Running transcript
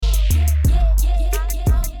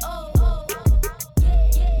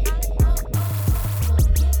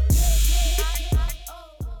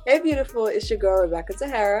beautiful. It's your girl, Rebecca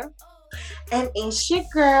Tahara. And it's your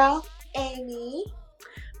girl, Amy.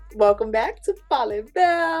 Welcome back to Polly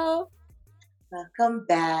Bell. Welcome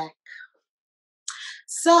back.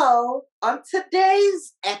 So, on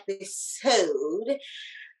today's episode,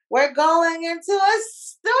 we're going into a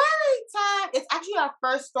story time. It's actually our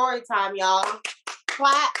first story time, y'all.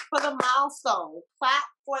 Clap for the milestone. Clap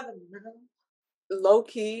for the middle. Low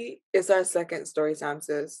key, it's our second story time,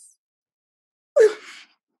 sis.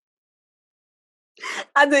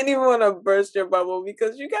 I didn't even want to burst your bubble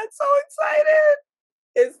because you got so excited.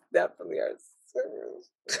 It's definitely our second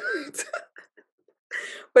story time.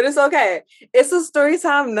 But it's okay. It's a story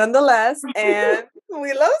time nonetheless, and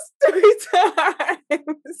we love story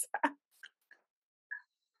times.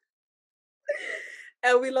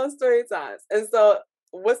 And we love story times. And so,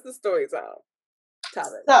 what's the story time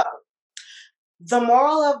topic? So, the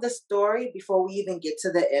moral of the story, before we even get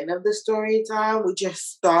to the end of the story time, we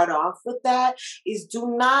just start off with that, is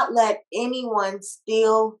do not let anyone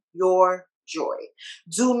steal your joy.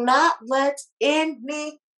 Do not let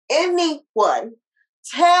anyone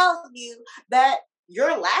tell you that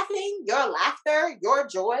your laughing, your laughter, your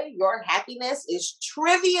joy, your happiness is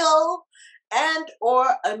trivial and or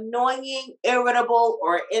annoying, irritable,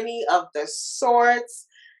 or any of the sorts.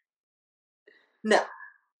 No.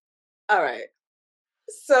 All right.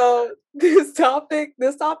 So this topic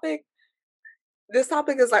is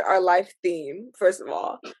like our life theme, first of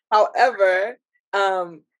all. However,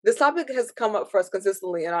 this topic has come up for us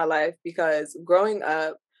consistently in our life because growing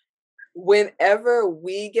up, whenever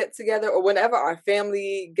we get together or whenever our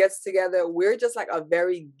family gets together, we're just like a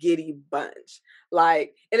very giddy bunch.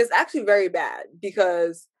 Like, and it's actually very bad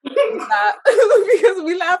because we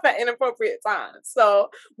laugh at inappropriate times. So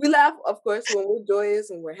we laugh, of course, when we're joyous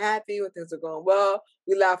and we're happy, when things are going well.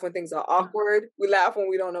 We laugh when things are awkward. We laugh when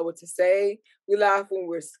we don't know what to say. We laugh when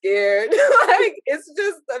we're scared. Like, it's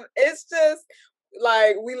just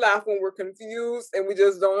like we laugh when we're confused and we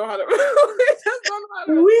just don't know how to.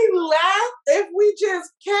 We laugh if we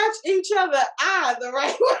just catch each other eye the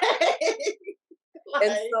right way. Like,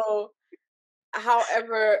 and so,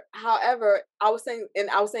 however, I was saying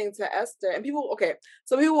to Esther and people, okay,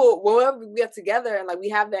 so people, whenever we get together and like we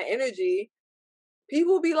have that energy,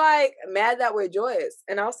 people be like mad that we're joyous.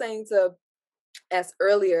 And I was saying to us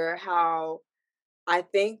earlier how I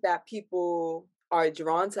think that people are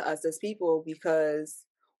drawn to us as people because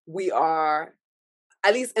we are,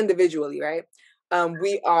 at least individually, right?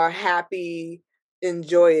 We are happy and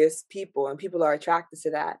joyous people, and people are attracted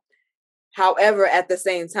to that. However, at the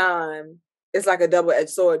same time, it's like a double-edged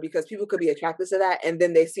sword because people could be attracted to that, and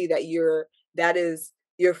then they see that that is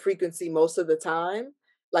your frequency most of the time.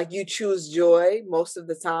 Like you choose joy most of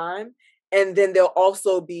the time, and then they'll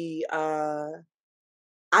also be I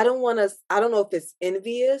don't know if it's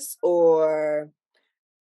envious or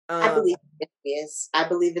I believe it's envious. I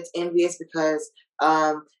believe it's envious because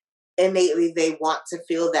innately they want to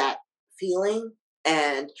feel that feeling,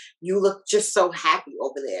 and you look just so happy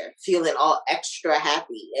over there, feeling all extra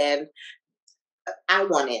happy, and I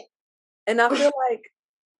want it. And I feel like,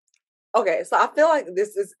 okay, so I feel like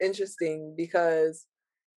this is interesting because,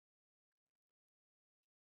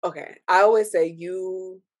 okay, I always say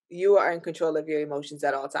you are in control of your emotions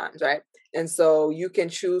at all times, right? And so you can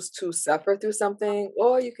choose to suffer through something,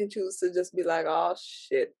 or you can choose to just be like, oh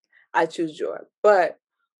shit, I choose joy. But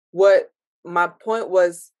what my point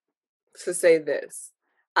was to say this,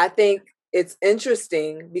 I think it's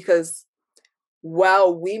interesting because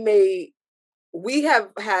while we have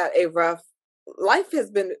had life has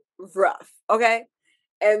been rough, okay?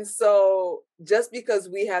 And so just because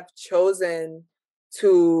we have chosen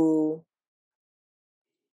to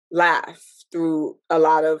laugh through a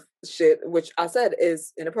lot of shit, which I said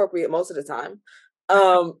is inappropriate most of the time,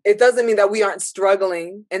 it doesn't mean that we aren't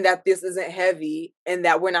struggling and that this isn't heavy and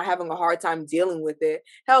that we're not having a hard time dealing with it.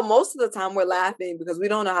 Hell, most of the time we're laughing because we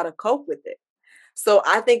don't know how to cope with it. So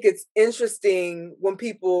I think it's interesting when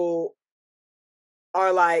people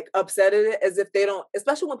are like upset at it, as if they don't,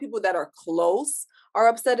 especially when people that are close are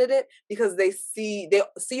upset at it, because they see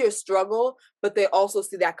your struggle, but they also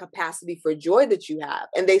see that capacity for joy that you have,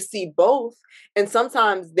 and they see both, and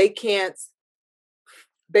sometimes they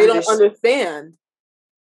don't understand.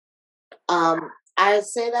 I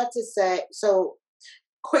say that to say, so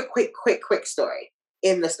quick story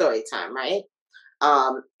in the story time, right?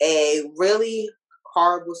 A really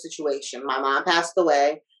horrible situation. My mom passed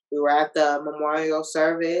away. We were at the memorial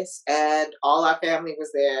service and all our family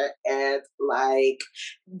was there, and like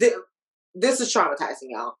this is traumatizing,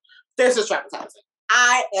 y'all. This is traumatizing.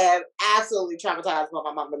 I am absolutely traumatized by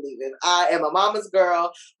my mama leaving. I am a mama's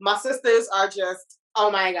girl. My sisters are just Oh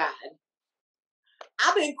my God.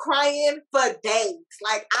 I've been crying for days.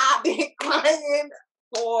 Like, I've been crying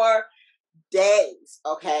for days,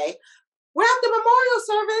 okay? We're at the memorial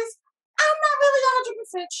service. I'm not really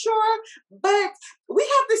 100% sure, but we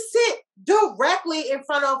have to sit directly in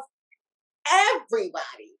front of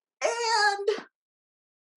everybody. And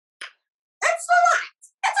it's a lot.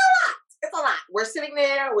 It's a lot. It's a lot. We're sitting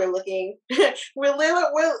there, we're looking, we're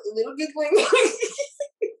little giggling.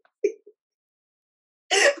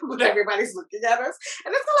 But everybody's looking at us.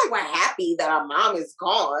 And it's not like we're happy that our mom is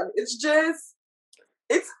gone. It's just,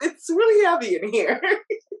 it's really heavy in here.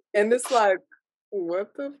 And it's like,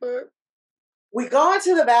 what the fuck? We go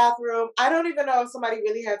into the bathroom. I don't even know if somebody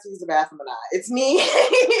really had to use the bathroom or not. It's me,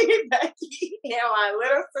 Becky, and my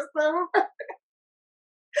little sister.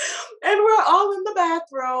 And we're all in the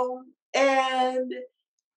bathroom. And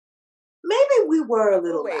maybe we were a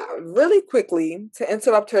little loud. Really quickly, to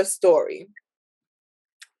interrupt her story.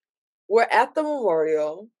 We're at the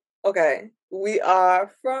memorial. Okay. We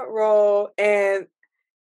are front row. And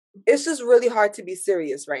it's just really hard to be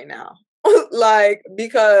serious right now. Like,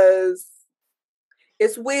 because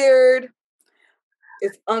it's weird.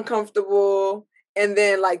 It's uncomfortable. And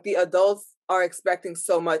then, like, the adults are expecting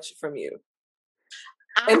so much from you.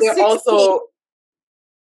 And they're 16. also...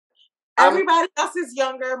 Everybody else is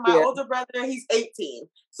younger. My older brother, he's 18.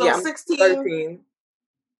 So yeah, 16. 13.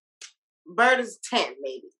 Bird is 10,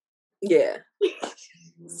 maybe. Yeah.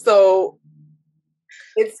 So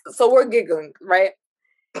we're giggling, right?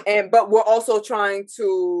 But we're also trying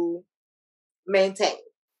to maintain,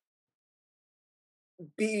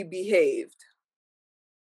 be behaved.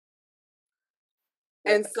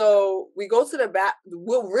 And so we go to the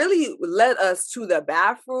what really led us to the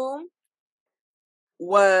bathroom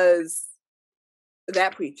was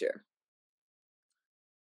that preacher.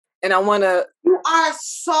 And I want to... You are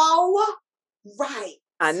so right.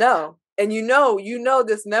 I know. And you know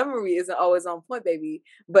this memory isn't always on point, baby.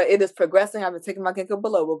 But it is progressing. I've been taking my ginkgo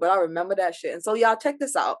biloba, but I remember that shit. And so y'all check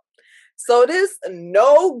this out. So this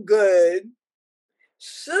no good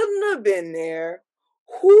shouldn't have been there.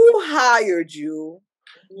 Who hired you?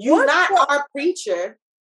 You're not our preacher.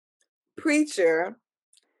 Preacher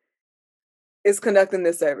is conducting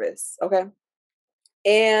this service, okay?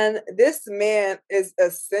 And this man is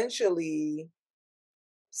essentially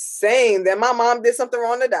saying that my mom did something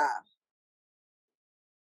wrong to die.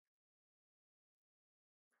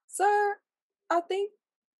 Sir, I think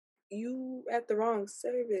you at the wrong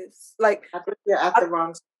service. Like, I think you're at the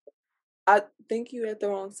wrong service. I think you at the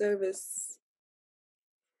wrong service.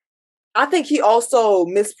 I think he also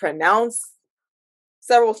mispronounced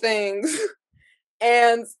several things.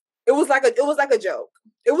 And it was like a joke.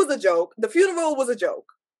 It was a joke. The funeral was a joke.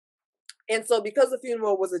 And so because the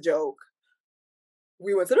funeral was a joke,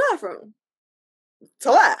 we went to the bathroom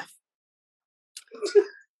to laugh.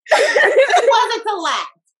 It wasn't to laugh.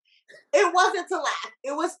 It wasn't to laugh.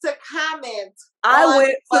 It was to comment. I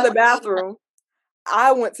went to the bathroom.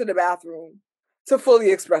 I went to the bathroom to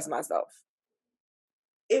fully express myself.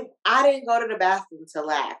 I didn't go to the bathroom to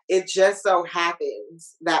laugh. It just so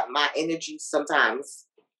happens that my energy sometimes,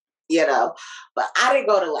 but I didn't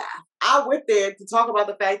go to laugh. I went there to talk about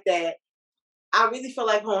the fact that I really feel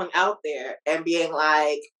like going out there and being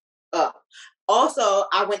like, Also,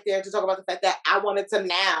 I went there to talk about the fact that I wanted to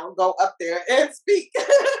now go up there and speak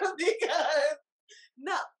because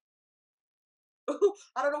no,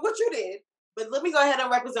 I don't know what you did, but let me go ahead and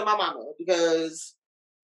represent my mama because,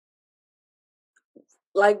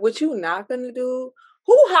 like, what you not gonna do?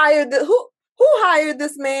 Who hired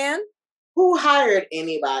this man? Who hired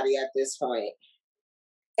anybody at this point?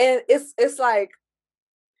 And it's like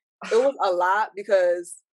it was a lot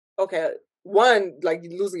because one, like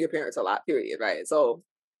losing your parents a lot, period, right? So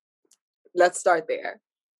let's start there.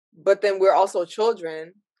 But then we're also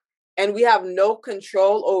children and we have no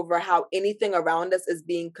control over how anything around us is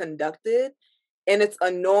being conducted. And it's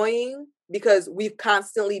annoying because we've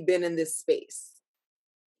constantly been in this space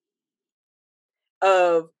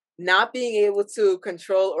of not being able to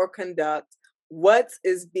control or conduct what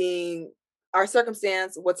is being our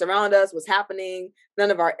circumstance, what's around us, what's happening, none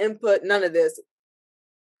of our input, none of this.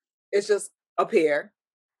 It's just up here.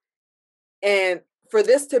 And for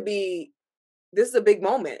this is a big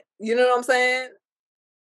moment. You know what I'm saying?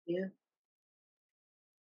 Yeah.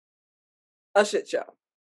 A shit show.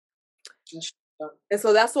 And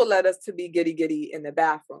so that's what led us to be giddy in the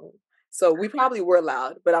bathroom. So we probably were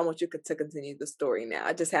loud, but I want you to continue the story now.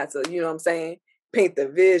 I just had to, you know what I'm saying, paint the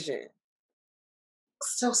vision.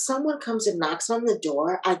 So someone comes and knocks on the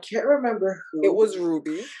door. I can't remember who. It was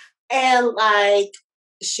Ruby. And like,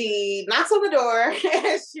 she knocks on the door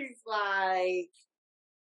and she's like,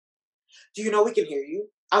 Do you know we can hear you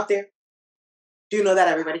out there? Do you know that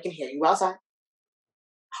everybody can hear you outside?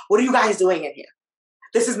 What are you guys doing in here?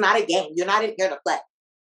 This is not a game. You're not in here to play.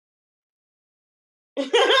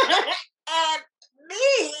 And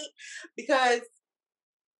me, because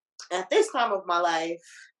at this time of my life,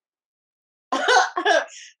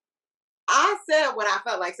 I said what I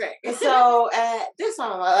felt like saying. And so at this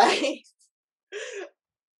time of my life,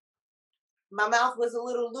 my mouth was a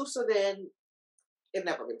little looser than it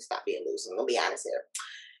never really stopped being loose. I'm gonna be honest here.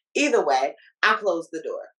 Either way, I closed the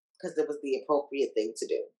door because it was the appropriate thing to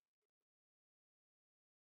do.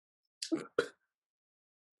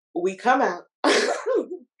 We come out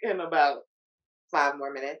in about 5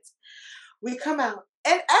 more minutes. We come out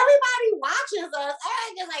and everybody watches us.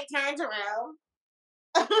 I just like turns around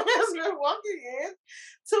as we're walking in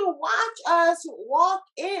to watch us walk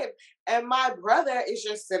in. And my brother is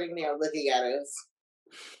just sitting there looking at us.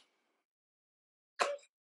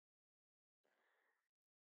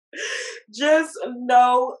 Just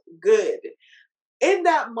no good. In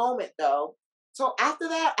that moment, though, so after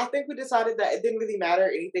that, I think we decided that it didn't really matter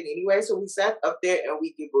anything anyway. So we sat up there and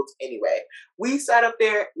we giggled anyway. We sat up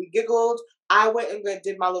there, we giggled. I went and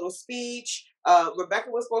did my little speech. Rebecca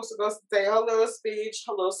was supposed to go say her little speech.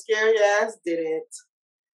 Her little scary ass didn't.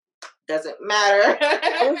 Doesn't matter.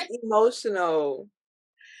 I was emotional.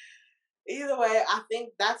 Either way, I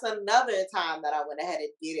think that's another time that I went ahead and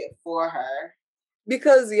did it for her.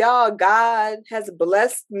 Because y'all, God has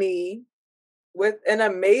blessed me with an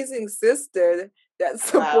amazing sister that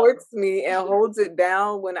supports me and holds it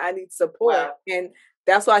down when I need support. Wow. And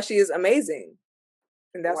that's why she is amazing.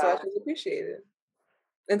 And that's why she's appreciated.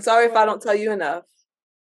 And sorry if I don't tell you enough.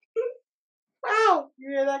 Wow.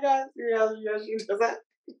 You hear that, guys? You hear she does that?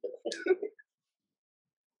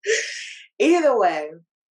 Either way,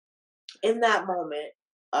 in that moment,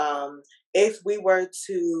 if we were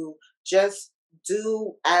to just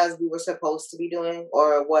do as we were supposed to be doing,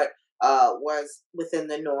 or what was within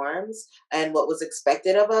the norms and what was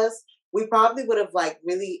expected of us, we probably would have like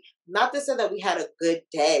really, not to say that we had a good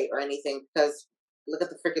day or anything, because look at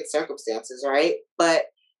the freaking circumstances, right? But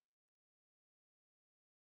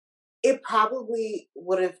it probably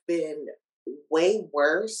would have been way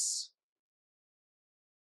worse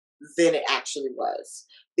than it actually was.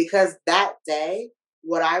 Because that day,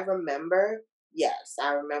 what I remember, yes,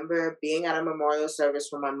 I remember being at a memorial service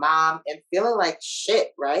for my mom and feeling like shit,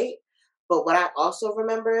 right? But what I also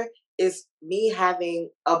remember is me having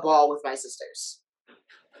a ball with my sisters.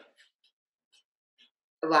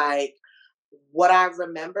 Like, what I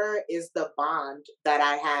remember is the bond that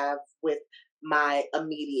I have with my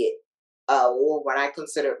immediate, or what I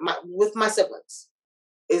consider with my siblings,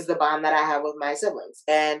 is the bond that I have with my siblings.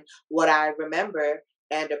 And what I remember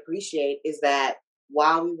and appreciate is that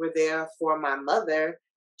while we were there for my mother,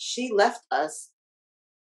 she left us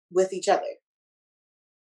with each other.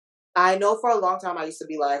 I know for a long time I used to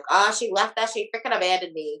be like, she left us, she freaking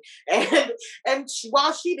abandoned me. And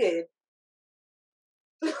while she did,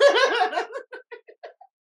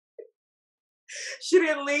 she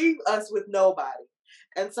didn't leave us with nobody.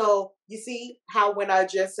 And so you see how when I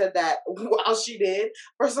just said that while she did,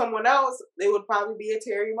 for someone else, it would probably be a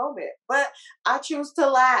teary moment. But I choose to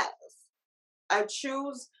laugh. I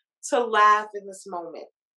choose to laugh in this moment.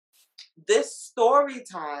 This story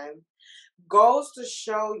time goes to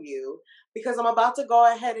show you, because I'm about to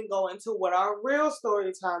go ahead and go into what our real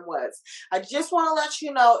story time was. I just want to let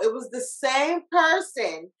you know it was the same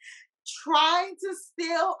person trying to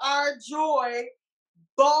steal our joy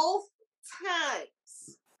both times.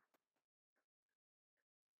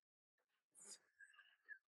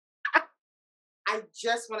 I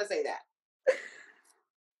just want to say that.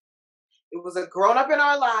 It was a grown-up in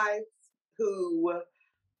our lives who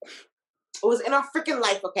was in our freaking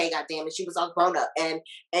life, okay, goddamn it. She was all grown up and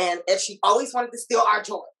she always wanted to steal our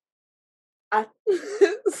joy.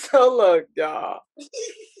 So look, y'all.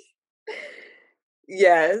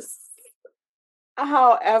 Yes.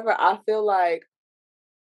 However, I feel like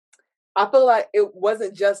it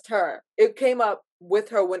wasn't just her. It came up with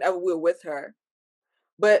her whenever we were with her.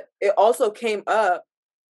 But it also came up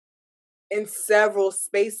in several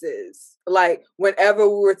spaces. Like whenever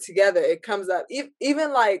we were together, it comes up.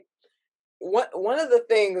 Even like one of the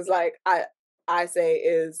things like I say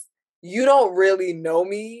is, you don't really know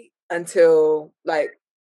me until, like,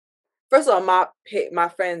 first of all, my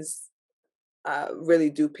friends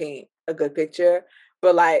really do paint a good picture,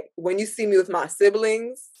 but like when you see me with my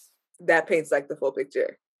siblings, that paints like the full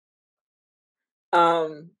picture.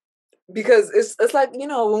 Because it's like, you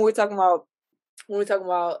know, when we're talking about I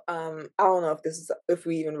don't know if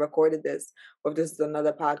we even recorded this or if this is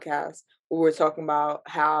another podcast where we're talking about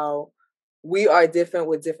how we are different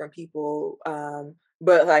with different people.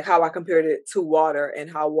 But like how I compared it to water and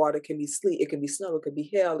how water can be sleet, it can be snow, it could be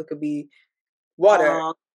hail, it could be water.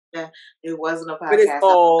 Yeah, it wasn't a But it's podcast. I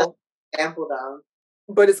all example though.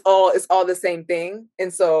 but it's all the same thing.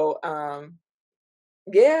 And so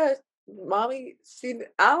yeah, mommy,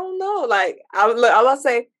 I don't know. Like I was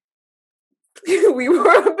say we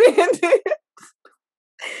were abandoned.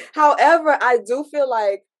 However, I do feel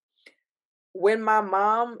like when my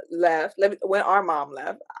mom left, when our mom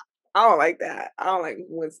left, I don't like that. I don't like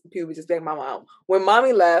when people just blame my mom. When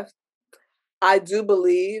mommy left, I do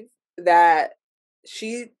believe that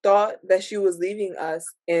she thought that she was leaving us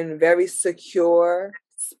in very secure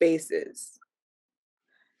spaces.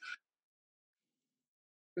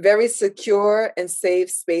 Very secure and safe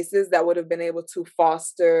spaces that would have been able to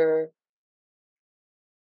foster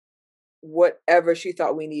whatever she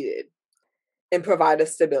thought we needed and provide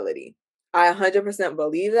us stability. I 100%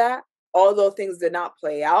 believe that. Although things did not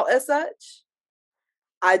play out as such,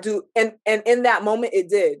 I do, and in that moment it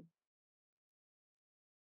did.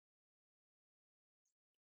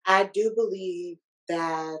 I do believe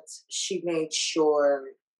that she made sure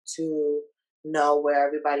to know where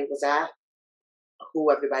everybody was at,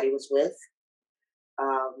 who everybody was with,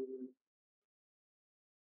 um,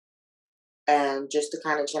 and just to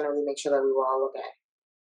kind of generally make sure that we were all okay.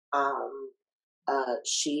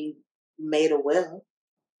 She made a will.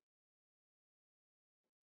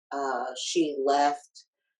 She left.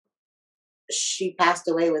 She passed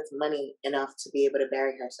away with money enough to be able to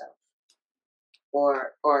bury herself,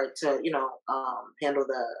 or to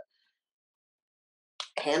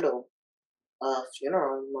handle a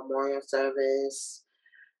funeral, memorial service,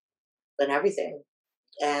 and everything.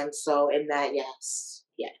 And so, in that, yes,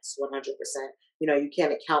 yes, 100%. You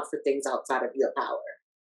can't account for things outside of your power.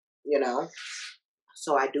 You know,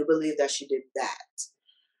 so I do believe that she did that.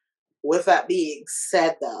 With that being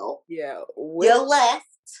said, though, Yeah, you left,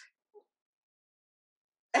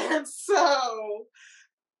 and so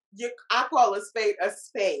I call a spade a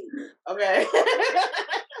spade. Okay,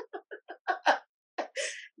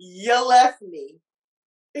 you left me.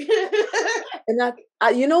 and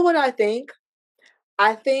you know what I think?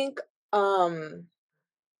 I think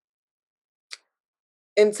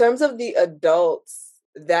in terms of the adults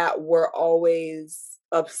that were always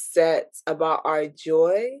upset about our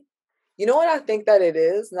joy, you know what I think that it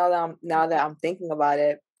is now that I'm thinking about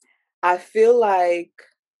it? I feel like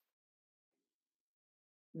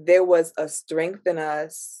there was a strength in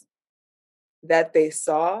us that they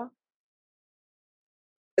saw,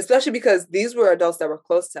 especially because these were adults that were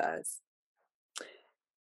close to us.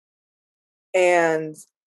 And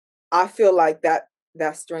I feel like that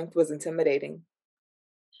strength was intimidating.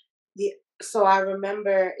 Yeah, so I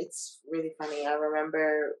remember, it's really funny. I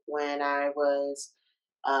remember when I was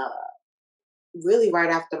uh really right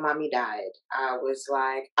after mommy died, I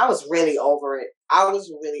was really over it. I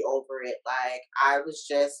was really over it. Like, I was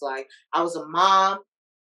just like, I was a mom.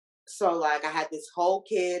 So, like, I had this whole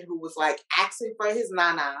kid who was like asking for his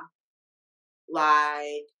nana,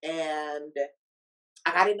 like, and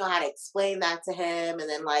I didn't know how to explain that to him. And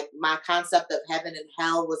then, like, my concept of heaven and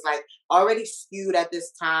hell was like already skewed at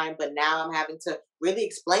this time. But now I'm having to really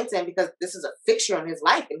explain to him because this is a fixture in his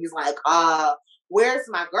life. And he's like, where's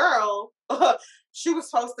my girl? She was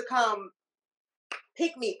supposed to come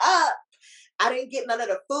pick me up. I didn't get none of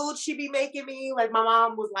the food she be making me. Like, my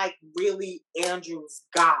mom was like really Andrew's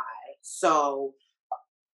guy. So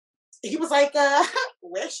he was like,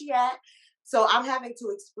 where's she at? So I'm having to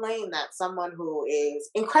explain that someone who is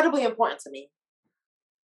incredibly important to me,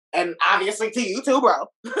 and obviously to you too, bro,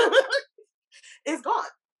 is gone.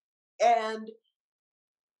 And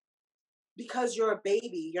because you're a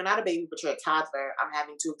baby, you're not a baby, but you're a toddler, I'm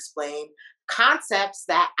having to explain concepts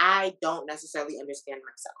that I don't necessarily understand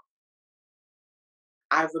myself.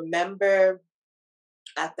 I remember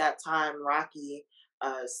at that time, Rocky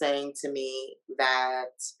saying to me that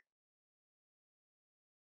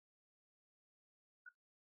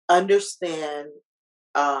understand,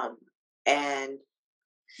 um, and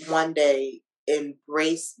one day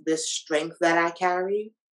embrace this strength that I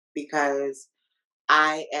carry, because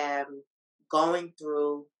I am going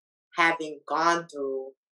through, having gone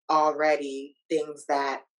through already things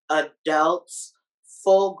that adults,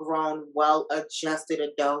 full grown, well adjusted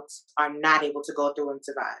adults, are not able to go through and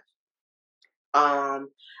survive. Um,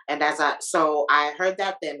 and so I heard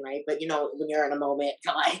that then, right? But when you're in a moment,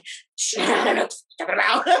 you're like, I don't know what you're talking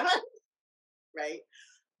about, right?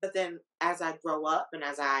 But then as I grow up, and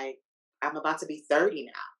I'm about to be 30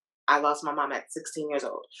 now. I lost my mom at 16 years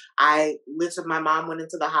old. My mom went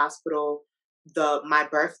into the hospital my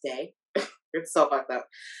birthday. It's so fucked up.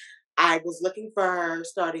 I was looking for her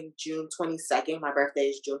starting June 22nd. My birthday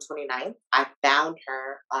is June 29th. I found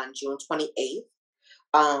her on June 28th.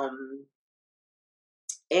 Um,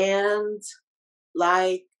 and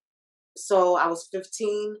like, so I was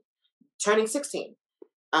 15, turning 16.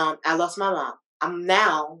 I lost my mom. I'm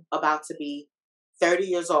now about to be 30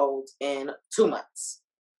 years old in 2 months,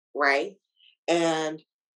 right? And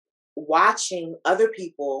watching other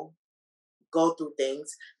people go through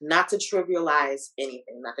things, not to trivialize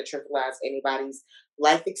anything, not to trivialize anybody's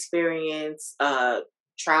life experience,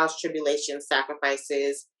 trials, tribulations,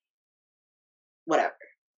 sacrifices, whatever,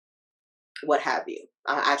 what have you.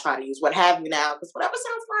 I try to use what have you now because whatever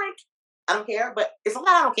sounds like, I don't care, but it's a lot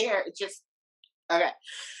I don't care. It's just, okay.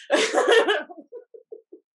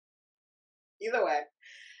 Either way,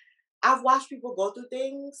 I've watched people go through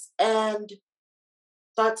things and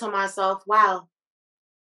thought to myself, wow,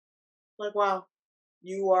 like, wow,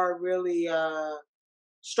 you are really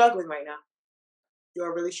struggling right now. You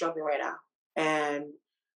are really struggling right now. And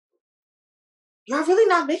you're really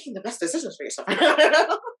not making the best decisions for yourself. You're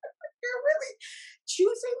really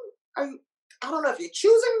choosing, are you, I don't know if you're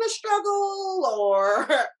choosing the struggle or,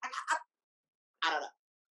 I don't know.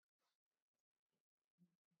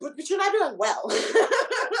 But you're not doing well.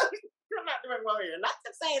 You're not doing well here. Not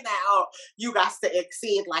to say that, oh, you got to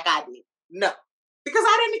exceed like I did. No, because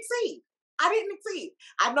I didn't exceed. I didn't exceed.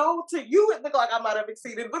 I know to you it looked like I might have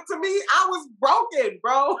exceeded, but to me, I was broken,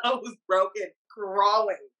 bro. I was broken,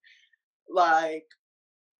 crawling. Like,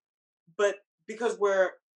 but because we're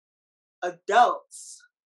adults,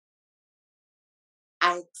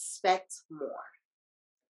 I expect more.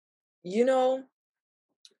 You know,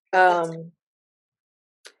 I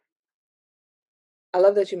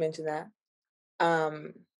love that you mentioned that.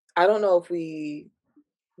 I don't know if we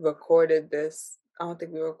recorded this. I don't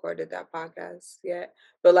think we recorded that podcast yet.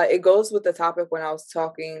 But like it goes with the topic when I was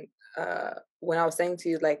talking, when I was saying to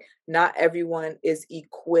you, like, not everyone is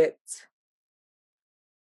equipped.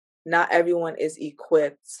 Not everyone is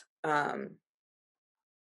equipped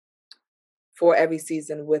for every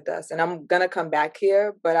season with us. And I'm gonna come back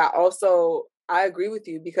here, but I agree with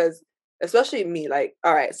you because especially me, like,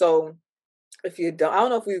 all right, so if you don't, I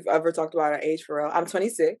don't know if we've ever talked about our age for real. I'm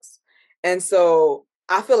 26. And so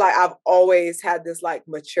I feel like I've always had this like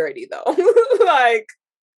maturity though. Like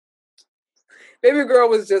baby girl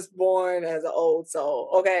was just born as an old soul.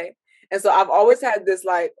 Okay. And so I've always had this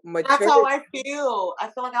like That's maturity. how I feel. I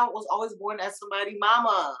feel like I was always born as somebody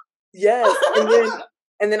mama. Yes.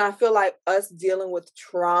 And then I feel like us dealing with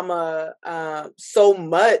trauma so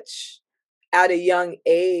much at a young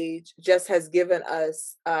age just has given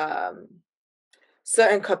us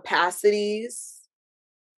certain capacities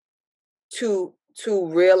to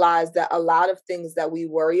realize that a lot of things that we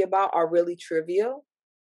worry about are really trivial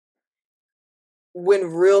when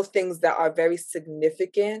real things that are very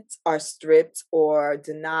significant are stripped or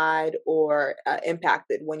denied or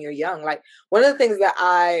impacted when you're young. Like one of the things that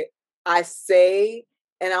I say,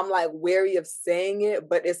 and I'm like wary of saying it,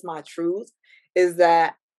 but it's my truth, is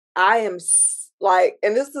that I am like,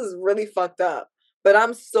 and this is really fucked up, but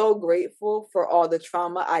I'm so grateful for all the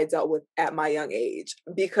trauma I dealt with at my young age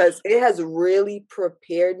because it has really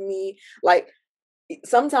prepared me. Like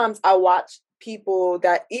sometimes I watch people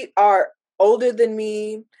that are older than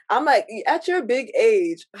me. I'm like, at your big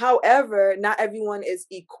age. However, not everyone is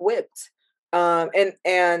equipped.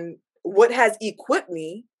 And what has equipped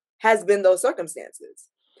me has been those circumstances.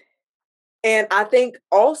 And I think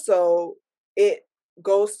also it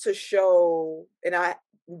goes to show, and I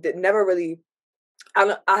never really,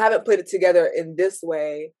 I haven't put it together in this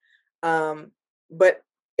way, but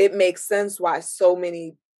it makes sense why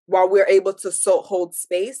we're able to hold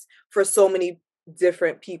space for so many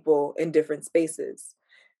different people in different spaces.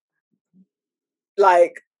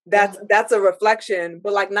 Like that's a reflection,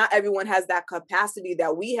 but like not everyone has that capacity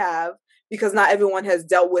that we have because not everyone has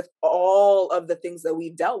dealt with all of the things that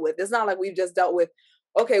we've dealt with. It's not like we've just dealt with,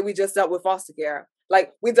 okay, we just dealt with foster care.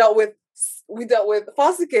 Like we dealt with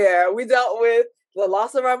foster care. We dealt with the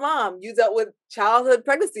loss of our mom. You dealt with childhood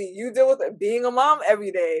pregnancy. You deal with being a mom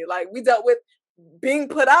every day. Like we dealt with being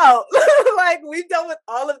put out. Like we've dealt with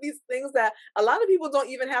all of these things that a lot of people don't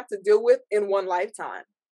even have to deal with in one lifetime.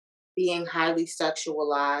 Being highly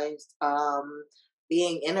sexualized,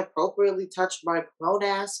 being inappropriately touched by grown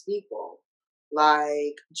ass people,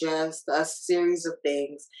 like just a series of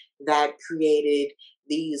things that created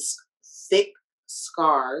these thick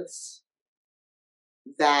scars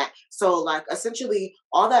that, so like essentially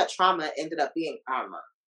all that trauma ended up being armor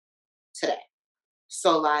today.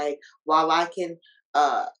 So like while I can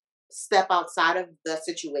step outside of the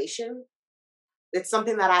situation, It's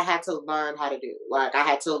something that I had to learn how to do. Like I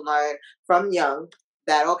had to learn from young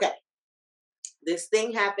that okay, this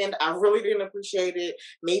thing happened. I really didn't appreciate it.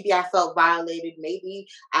 Maybe I felt violated. Maybe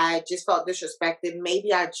I just felt disrespected.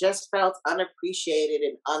 Maybe I just felt unappreciated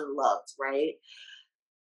and unloved, right?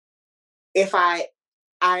 If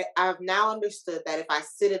I've now understood that if I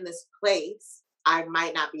sit in this place, I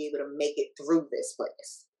might not be able to make it through this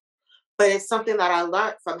place. But it's something that I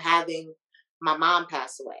learned from having my mom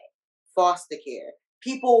pass away, foster care,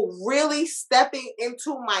 people really stepping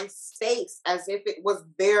into my space as if it was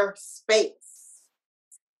their space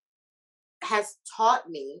has taught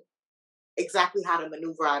me exactly how to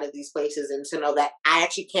maneuver out of these places and to know that I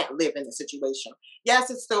actually can't live in the situation. Yes,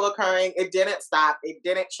 it's still occurring. It didn't stop. It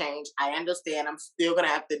didn't change. I understand. I'm still going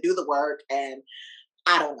to have to do the work and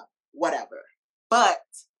I don't know, whatever. But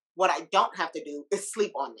what I don't have to do is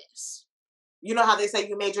sleep on this. You know how they say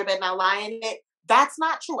you made your bed, now lie in it? That's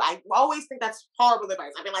not true. I always think that's horrible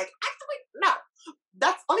advice. I've been like, actually, no,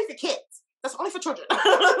 that's only for kids. That's only for children. That's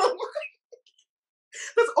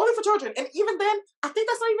only for children. And even then, I think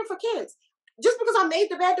that's not even for kids. Just because I made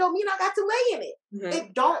the bed don't mean I got to lay in it. Mm-hmm.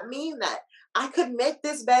 It don't mean that. I could make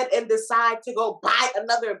this bed and decide to go buy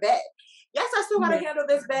another bed. Yes, I still got to handle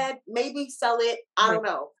this bed. Maybe sell it. I don't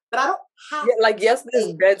know. But I don't have yes,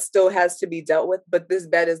 this bed still has to be dealt with, but this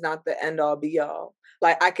bed is not the end all be all.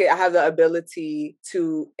 Like I have the ability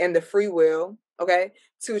to, and the free will, okay,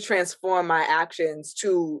 to transform my actions,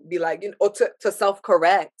 to be like, or to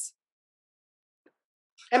self-correct.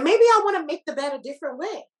 And maybe I want to make the bed a different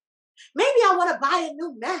way. Maybe I want to buy a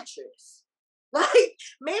new mattress. Like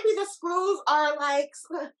maybe the screws are like,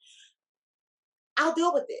 I'll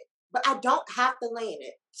deal with it. But I don't have to lay in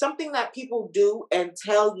it. Something that people do and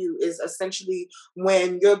tell you is essentially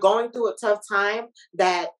when you're going through a tough time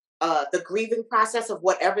that the grieving process of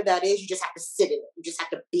whatever that is, you just have to sit in it. You just have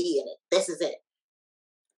to be in it. This is it.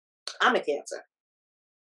 I'm a Cancer.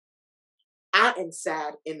 I am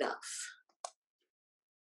sad enough.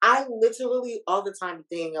 I literally all the time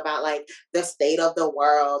think about like the state of the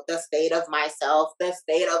world, the state of myself, the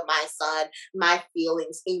state of my son, my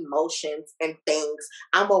feelings, emotions, and things.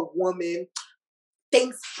 I'm a woman.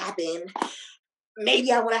 Things happen.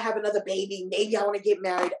 Maybe I want to have another baby. Maybe I want to get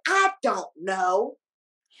married. I don't know.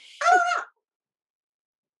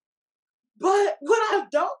 But what I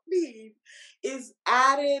don't need is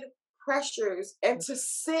added pressures and to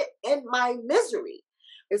sit in my misery.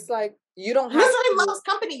 It's like you don't have misery loves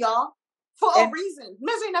company, y'all, for a reason.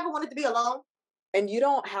 Misery never wanted to be alone. And you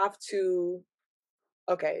don't have to.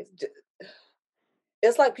 Okay,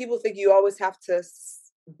 it's like people think you always have to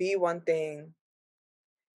be one thing,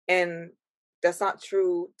 and that's not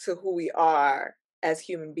true to who we are as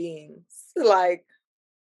human beings. Like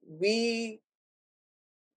we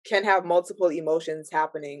can have multiple emotions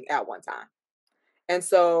happening at one time. And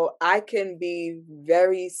so I can be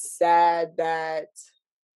very sad that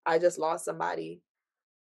I just lost somebody,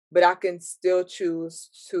 but I can still choose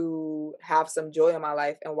to have some joy in my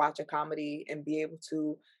life and watch a comedy and be able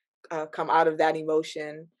to come out of that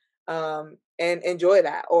emotion and enjoy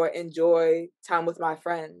that, or enjoy time with my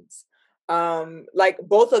friends. Like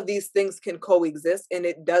both of these things can coexist, and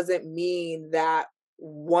it doesn't mean that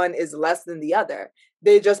one is less than the other.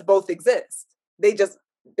 They just both exist. They just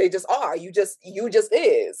are. You just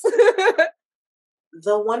is.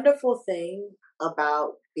 The wonderful thing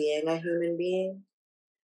about being a human being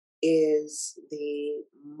is the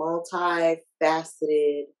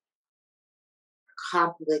multifaceted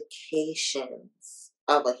complications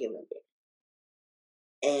of a human being.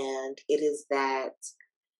 And it is that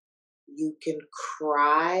you can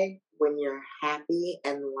cry when you're happy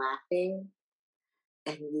and laughing,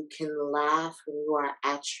 and you can laugh when you are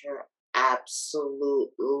at your absolute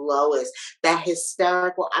lowest. That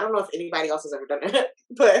hysterical, I don't know if anybody else has ever done it,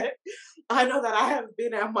 but I know that I have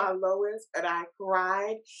been at my lowest and I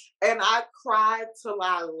cried till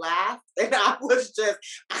I laughed, and I was just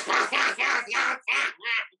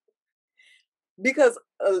because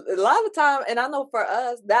a lot of the time, and I know for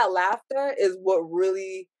us, that laughter is what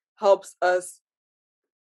really helps us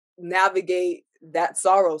navigate that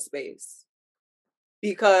sorrow space.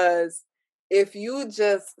 Because if you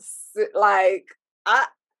just sit, like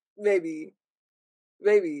maybe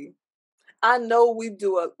I know we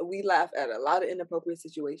laugh at a lot of inappropriate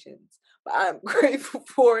situations, but I'm grateful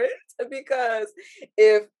for it, because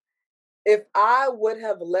if I would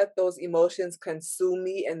have let those emotions consume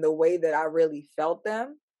me in the way that I really felt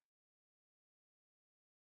them,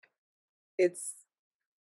 it's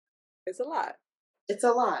a lot. It's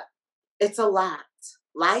a lot. It's a lot.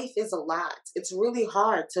 Life is a lot. It's really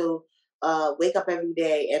hard to wake up every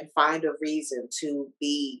day and find a reason to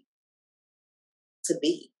be to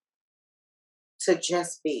be, to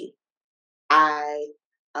just be. I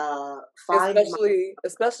find my,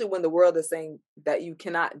 Especially when the world is saying that you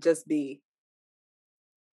cannot just be.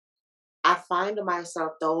 I find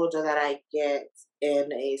myself the older that I get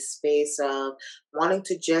in a space of wanting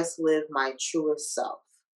to just live my truest self.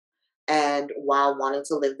 And while wanting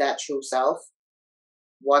to live that true self,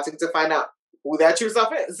 wanting to find out who that true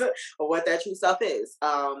self is or what that true self is.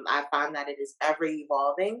 I find that it is ever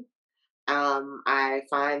evolving. I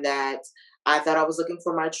find that I thought I was looking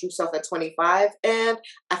for my true self at 25, and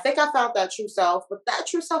I think I found that true self, but that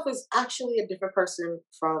true self is actually a different person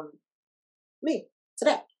from me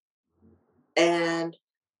today. And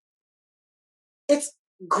it's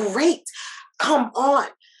great. Come on.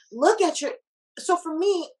 Look at your. So for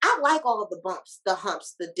me, I like all of the bumps, the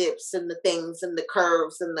humps, the dips, and the things, and the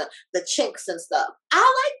curves, and the chinks and stuff. I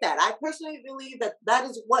like that. I personally believe that that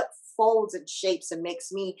is what folds and shapes and makes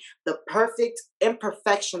me the perfect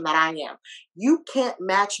imperfection that I am. You can't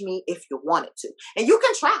match me if you wanted to, and you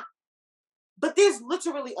can try, but there's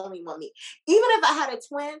literally only one me. Even if I had a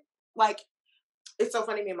twin, like it's so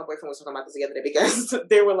funny. Me and my boyfriend was talking about this the other day because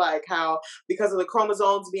they were like how because of the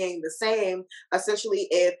chromosomes being the same, essentially,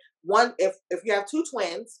 if you have two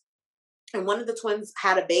twins and one of the twins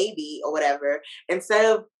had a baby or whatever, instead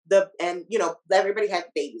of everybody had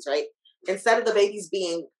babies, right? Instead of the babies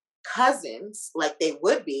being cousins like they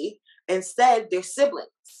would be, instead they're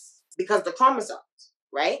siblings because the chromosomes,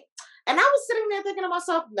 right? And I was sitting there thinking to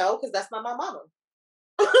myself, no, because that's not my mama.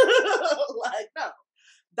 Like, no,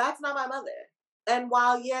 that's not my mother. And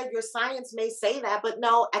while, yeah, your science may say that, but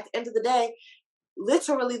no, at the end of the day,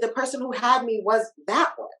 literally the person who had me was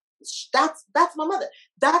that one. That's my mother.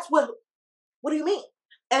 That's what do you mean?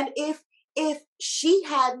 And if she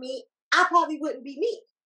had me, I probably wouldn't be me.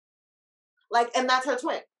 Like, and that's her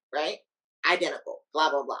twin, right? Identical, blah,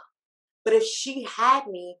 blah, blah. But if she had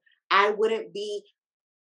me, I wouldn't be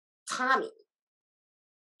Tommy.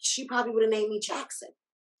 She probably would have named me Jackson.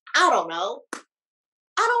 I don't know.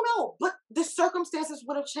 But the circumstances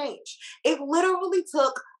would have changed. It literally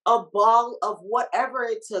took a ball of whatever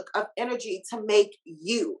it took of energy to make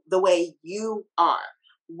you the way you are.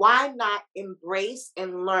 Why not embrace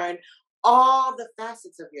and learn all the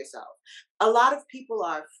facets of yourself? A lot of people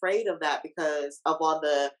are afraid of that because of all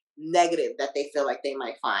the negative that they feel like they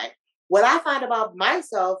might find. What I find about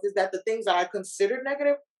myself is that the things that I consider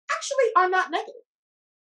negative actually are not negative.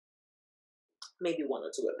 Maybe one or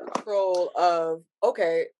two of them. Control of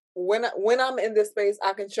okay, when I'm in this space,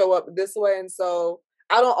 I can show up this way, and so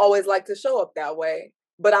I don't always like to show up that way,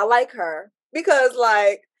 but I like her because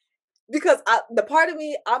the part of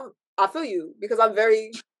me I feel you because I'm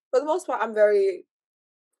very for the most part I'm very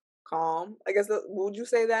calm. I guess would you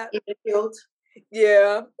say that? Even killed.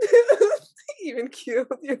 Yeah, even cute.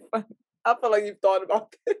 You're funny. I feel like you've thought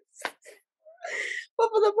about this, but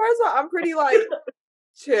for the first one, I'm pretty like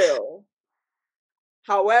chill.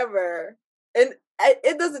 However, and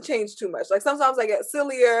it doesn't change too much. Like sometimes I get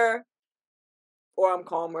sillier, or I'm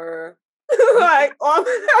calmer, like or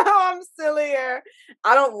I'm sillier.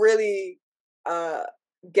 I don't really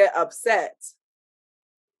get upset.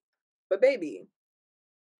 But baby,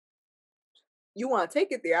 you want to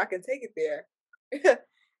take it there? I can take it there.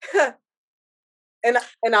 and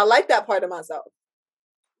I like that part of myself.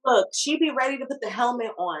 Look, she'd be ready to put the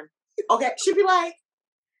helmet on. Okay, she'd be like,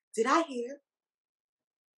 "Did I hear?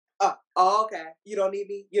 Oh, okay. You don't need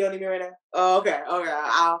me. You don't need me right now. Oh, okay. Okay.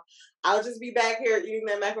 I'll just be back here eating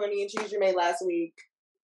that macaroni and cheese you made last week.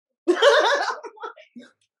 Let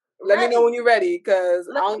me know when you're ready, because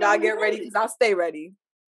I don't gotta get ready because I'll stay ready.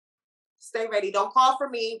 Stay ready. Don't call for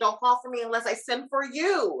me. Don't call for me unless I send for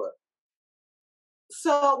you.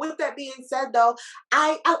 So with that being said, though,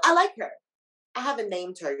 I like her. I haven't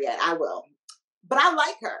named her yet. I will, but I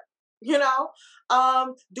like her. You know,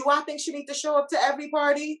 do I think she needs to show up to every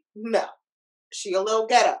party? No, she a little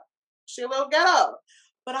ghetto. She a little ghetto.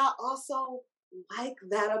 But I also like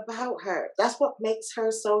that about her. That's what makes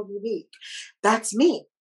her so unique. That's me.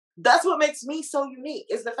 That's what makes me so unique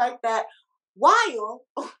is the fact that while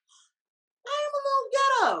I am a little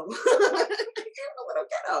ghetto, I'm a little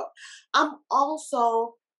ghetto, I'm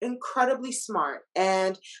also incredibly smart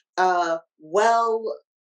and well,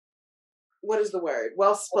 what is the word?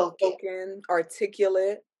 Well spoken,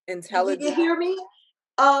 articulate, intelligent. You hear me?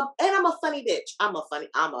 And I'm a funny bitch. I'm a funny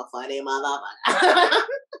motherfucker.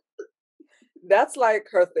 That's like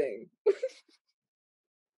her thing.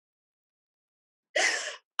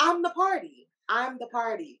 I'm the party. I'm the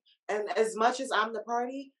party. And as much as I'm the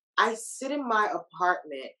party, I sit in my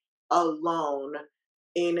apartment alone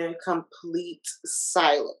in a complete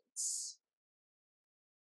silence.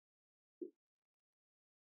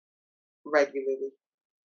 regularly,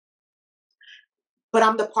 but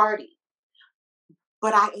I'm the party.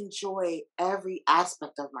 But I enjoy every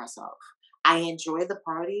aspect of myself. I enjoy the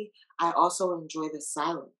party. I also enjoy the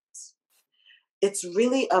silence. It's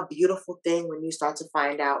really a beautiful thing when you start to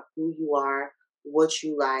find out who you are, what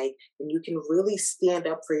you like, and you can really stand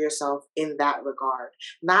up for yourself in that regard.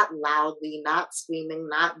 Not loudly, not screaming,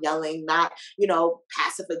 not yelling, not,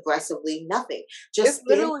 passive aggressively, nothing. It's Just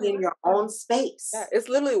standing literally, in your own yeah, space. it's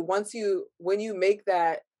literally when you make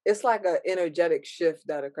that, it's like an energetic shift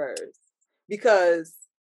that occurs because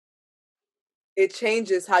it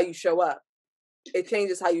changes how you show up. It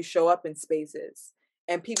changes how you show up in spaces,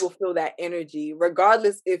 and people feel that energy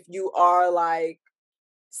regardless if you are like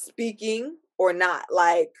speaking or not.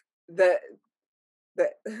 Like the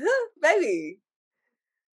baby,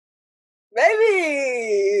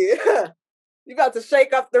 baby, you about to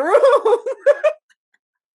shake up the room.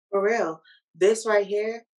 For real. This right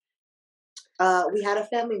here, we had a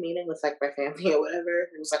family meeting with like my family or whatever.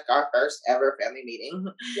 It was like our first ever family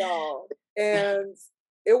meeting. Y'all, and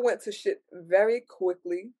it went to shit very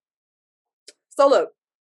quickly. So look,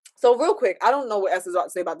 so real quick, I don't know what S is about to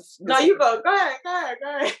say about this. No, you go. Go ahead. Go ahead.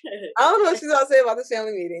 Go ahead. I don't know what she's about to say about this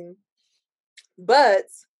family meeting, but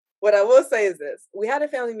what I will say is this: we had a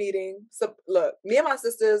family meeting. So look, me and my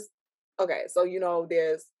sisters. Okay, so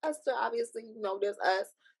there's Esther. Obviously, there's us.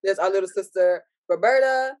 There's our little sister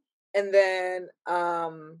Roberta, and then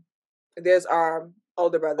there's our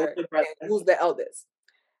older brother, who's the eldest.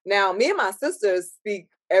 Now, me and my sisters speak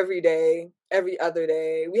every day, every other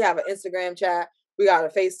day. We have an Instagram chat. We got a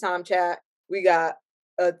FaceTime chat. We got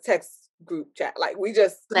a text group chat. Like we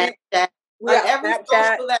just Snapchat. We got every Snapchat.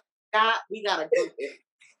 social that we got a group in.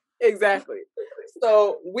 Exactly.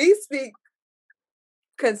 So we speak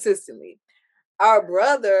consistently. Our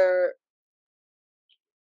brother,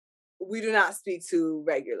 we do not speak to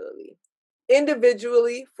regularly,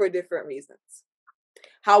 individually for different reasons.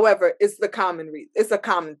 However, it's the common reason. It's a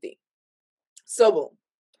common theme. So boom.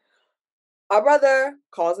 Our brother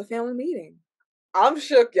calls a family meeting. I'm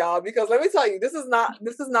shook, y'all, because let me tell you, this is not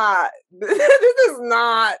this is not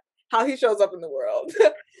how he shows up in the world.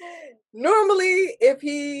 Normally,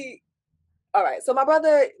 all right, so my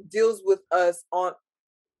brother deals with us on,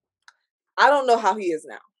 I don't know how he is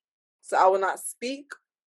now. So I will not speak.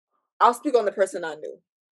 I'll speak on the person I knew.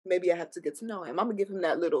 Maybe I have to get to know him. I'm gonna give him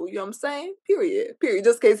that little, you know what I'm saying? Period.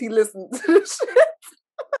 Just in case he listens to the shit.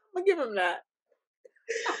 I'm gonna give him that.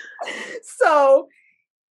 So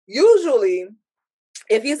usually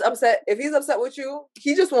if he's upset with you,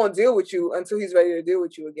 he just won't deal with you until he's ready to deal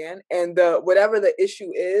with you again. And whatever the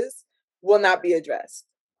issue is will not be addressed.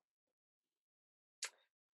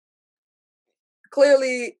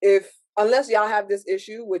 Clearly, unless y'all have this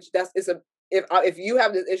issue, which if you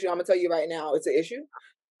have this issue, I'm gonna tell you right now, it's an issue.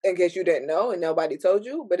 In case you didn't know and nobody told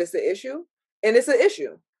you, but it's an issue. And it's an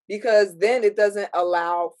issue because then it doesn't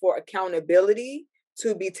allow for accountability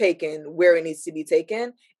to be taken where it needs to be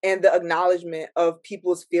taken, and the acknowledgement of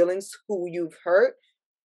people's feelings who you've hurt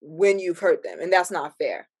when you've hurt them. And that's not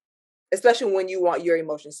fair, especially when you want your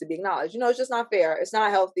emotions to be acknowledged. It's just not fair. It's not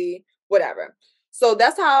healthy, whatever. So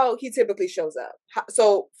that's how he typically shows up.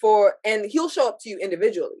 And he'll show up to you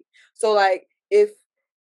individually. So like if,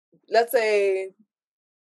 let's say,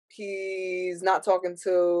 he's not talking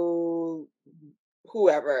to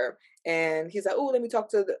whoever and he's like, oh, let me talk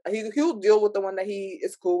to he'll deal with the one that he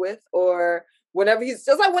is cool with, or whenever he's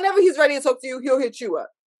ready to talk to you, he'll hit you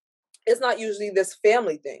up. It's not usually this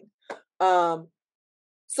family thing.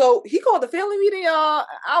 So he called the family meeting, y'all.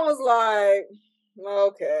 I was like,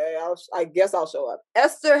 okay, I guess I'll show up.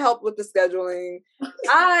 Esther helped with the scheduling.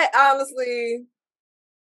 I honestly,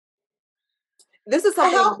 this is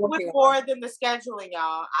something I helped with more than the scheduling,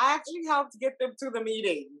 y'all. I actually helped get them to the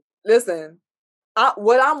meeting. Listen,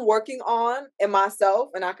 what I'm working on in myself,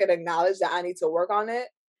 and I can acknowledge that I need to work on it.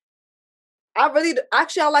 I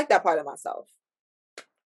like that part of myself.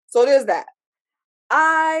 So there's that.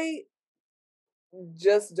 I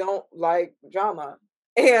just don't like drama.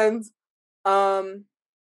 And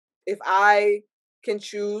if I can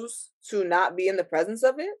choose to not be in the presence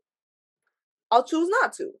of it, I'll choose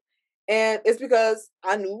not to. And it's because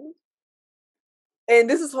I knew, and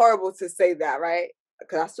this is horrible to say that, right?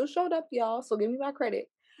 Because I still showed up, y'all, so give me my credit.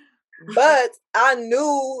 But I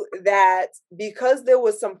knew that because there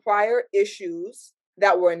was some prior issues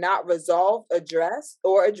that were not addressed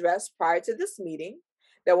prior to this meeting,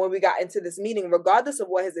 that when we got into this meeting, regardless of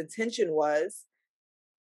what his intention was,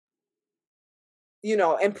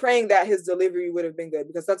 and praying that his delivery would have been good,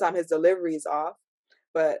 because sometimes his delivery is off,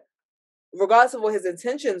 but regardless of what his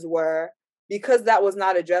intentions were, because that was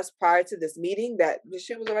not addressed prior to this meeting, that the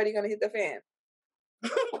shit was already going to hit the fan.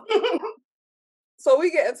 So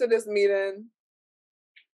we get into this meeting.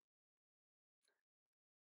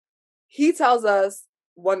 He tells us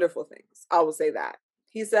wonderful things. I will say that.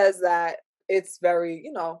 He says that it's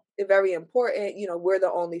very, very important. We're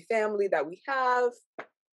the only family that we have.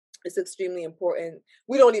 It's extremely important.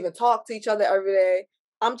 We don't even talk to each other every day.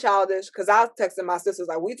 I'm childish because I texted my sisters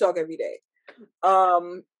like, we talk every day.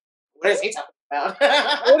 What is he talking about?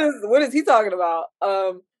 what is he talking about?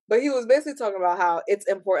 But he was basically talking about how it's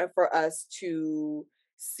important for us to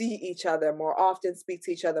see each other more often, speak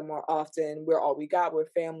to each other more often. We're all we got. We're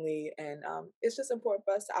family. And it's just important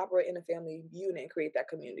for us to operate in a family unit and create that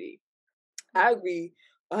community. I agree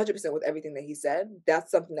 100% with everything that he said.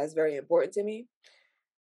 That's something that's very important to me.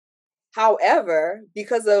 However,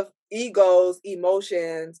 because of egos,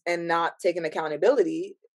 emotions, and not taking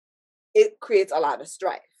accountability, it creates a lot of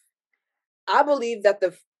strife. I believe that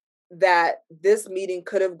this meeting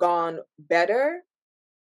could have gone better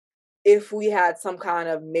if we had some kind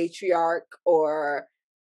of matriarch or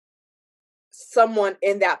someone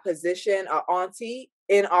in that position, or auntie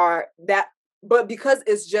but because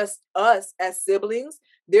it's just us as siblings,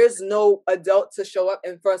 there's no adult to show up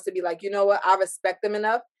and for us to be like, you know what, I respect them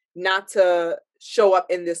enough not to show up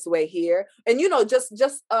in this way here. And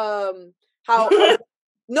just how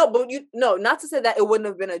not to say that it wouldn't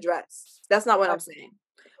have been addressed. That's not what I'm saying.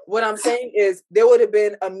 What I'm saying is there would have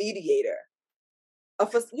been a mediator.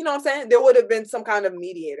 You know what I'm saying? There would have been some kind of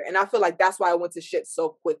mediator. And I feel like that's why I went to shit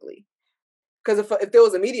so quickly. Because if there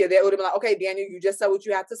was a mediator, they would have been like, okay, Daniel, you just said what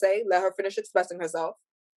you had to say. Let her finish expressing herself.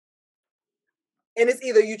 And it's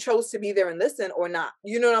either you chose to be there and listen or not.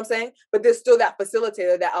 You know what I'm saying? But there's still that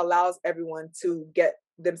facilitator that allows everyone to get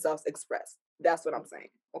themselves expressed. That's what I'm saying.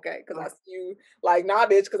 Okay? Because I see you like, nah,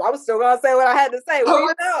 bitch, because I was still going to say what I had to say.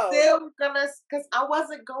 Because I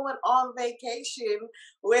wasn't going on vacation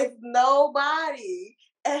with nobody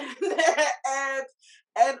and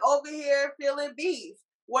over here feeling beef.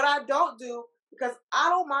 What I don't do, because I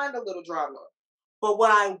don't mind a little drama, but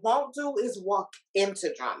what I won't do is walk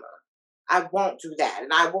into drama. I won't do that.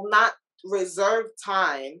 And I will not reserve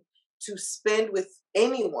time to spend with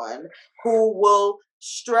anyone who will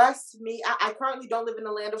stress me. I currently don't live in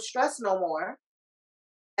the land of stress no more.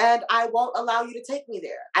 And I won't allow you to take me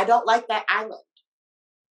there. I don't like that island.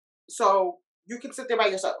 So you can sit there by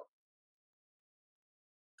yourself.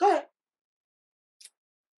 Go ahead.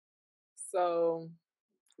 So,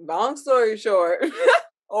 long story short,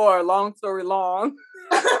 or long story long,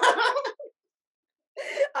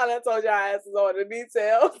 I done told y'all asses all the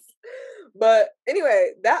details. But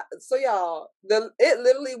anyway, so y'all, it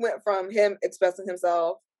literally went from him expressing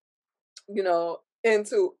himself,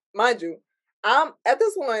 into, mind you, at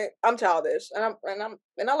this point, I'm childish, and I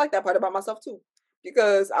like that part about myself too,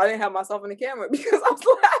 because I didn't have myself in the camera because I was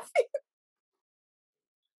laughing.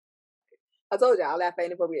 I told you I laugh at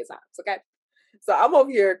inappropriate times, okay? So I'm over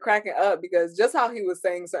here cracking up because just how he was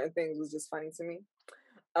saying certain things was just funny to me.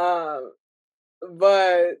 But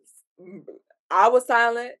I was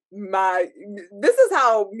silent. This is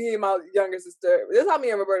how me and my younger sister, this is how me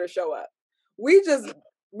and Roberta show up. That's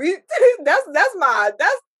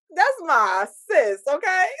my sis,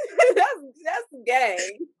 okay? that's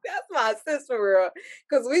gang. That's my sis for real.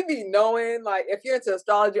 Cause we be knowing, like, if you're into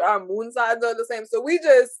astrology, our moon signs are the same. So we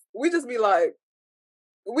just be like,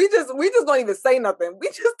 we just don't even say nothing. We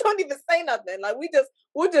just don't even say nothing. Like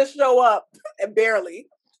we'll just show up and barely.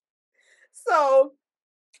 So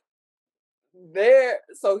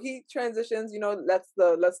he transitions, lets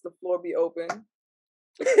the floor be open.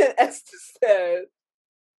 Esther said.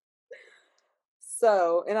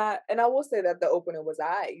 So, and I will say that the opener was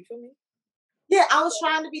you feel me? Yeah, I was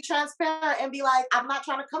trying to be transparent and be like, I'm not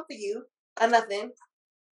trying to comfort you or nothing.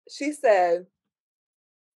 She said,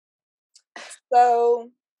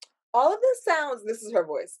 so all of this is her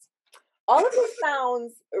voice. All of this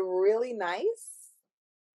sounds really nice.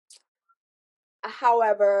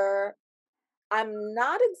 However, I'm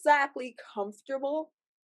not exactly comfortable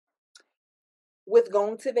with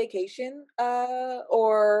going to vacation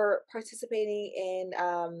or participating in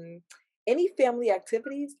any family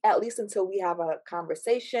activities, at least until we have a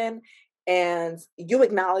conversation and you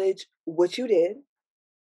acknowledge what you did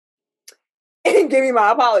and give me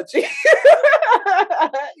my apology.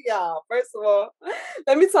 Y'all, first of all,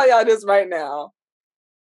 let me tell y'all this right now.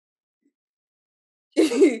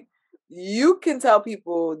 You can tell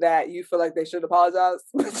people that you feel like they should apologize,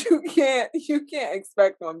 but you can't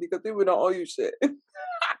expect them because people don't owe you shit.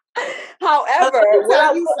 However,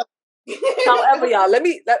 y'all,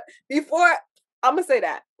 before I'm gonna say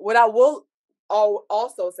that, what I will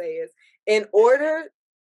also say is, in order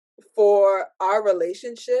for our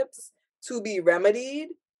relationships to be remedied,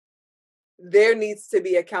 there needs to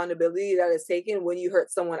be accountability that is taken when you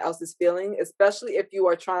hurt someone else's feeling, especially if you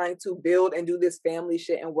are trying to build and do this family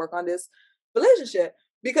shit and work on this relationship.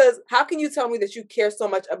 Because how can you tell me that you care so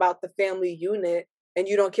much about the family unit and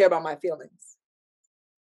you don't care about my feelings?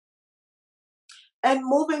 And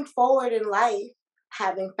moving forward in life,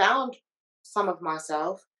 having found some of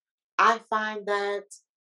myself, I find that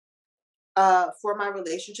for my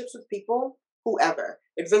relationships with people, whoever,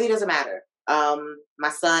 it really doesn't matter. My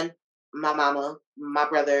son, my mama, my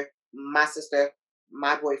brother, my sister,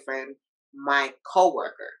 my boyfriend, my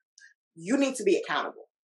coworker. You need to be accountable.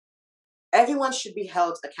 Everyone should be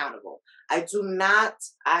held accountable. I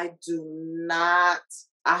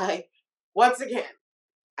once again,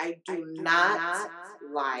 I do not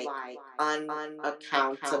like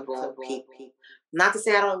unaccountable people. Not to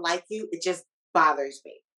say I don't like you, it just bothers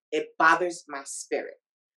me. It bothers my spirit.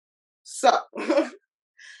 So,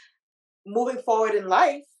 moving forward in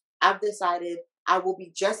life, I've decided I will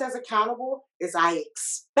be just as accountable as I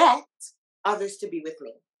expect others to be with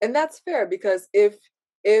me. And that's fair, because if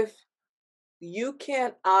you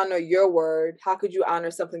can't honor your word, how could you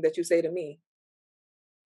honor something that you say to me?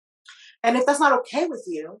 And if that's not okay with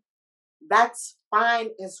you, that's fine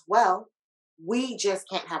as well. We just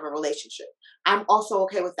can't have a relationship. I'm also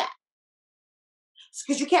okay with that.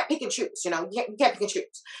 Because you can't pick and choose, you can't pick and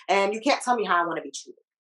choose. And you can't tell me how I want to be treated.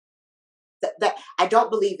 That I don't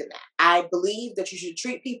believe in that. I believe that you should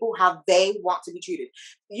treat people how they want to be treated.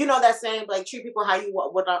 You know that saying, like, treat people how you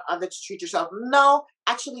want others to treat yourself. No,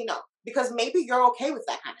 actually no. Because maybe you're okay with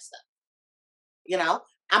that kind of stuff.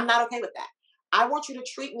 I'm not okay with that. I want you to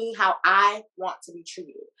treat me how I want to be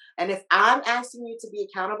treated. And if I'm asking you to be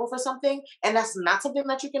accountable for something, and that's not something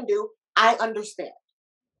that you can do, I understand.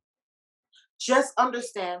 Just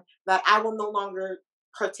understand that I will no longer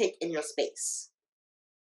partake in your space.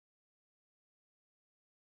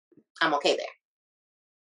 I'm okay there.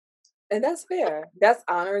 And that's fair. That's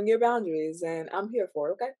honoring your boundaries, and I'm here for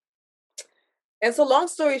it, okay? And so, long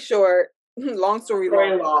story short, long story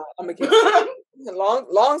long. I'm gonna keep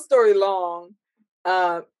long story long.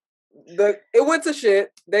 It went to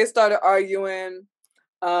shit. They started arguing.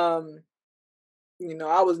 I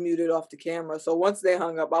was muted off the camera. So once they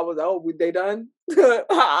hung up, I was like, oh, they done?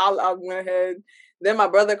 I went ahead. Then my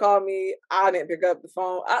brother called me. I didn't pick up the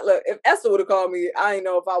phone. Look, if Esther would have called me, I didn't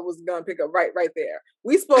know if I was gonna pick up right there.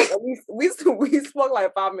 We spoke. we spoke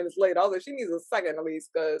like 5 minutes later. I was like, she needs a second at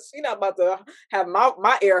least, because she's not about to have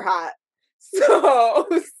my ear hot.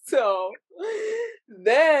 So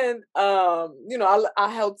then I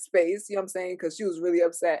held space. You know what I'm saying? Because she was really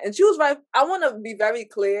upset, and she was right. I want to be very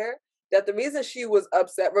clear that the reason she was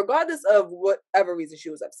upset, regardless of whatever reason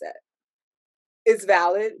she was upset, it's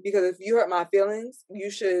valid, because if you hurt my feelings, you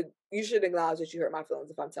should acknowledge that you hurt my feelings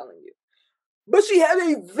if I'm telling you. But she had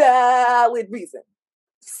a valid reason,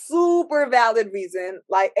 super valid reason,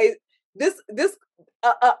 like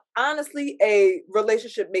honestly a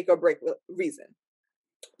relationship make or break reason.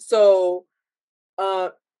 So,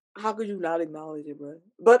 how could you not acknowledge it, bro?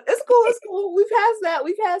 But it's cool. We passed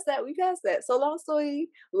that. So long story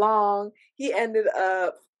long, he ended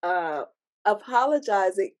up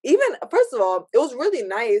apologizing. Even, first of all, it was really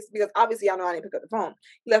nice, because obviously I know I didn't pick up the phone.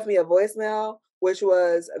 He left me a voicemail, which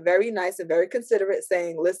was very nice and very considerate,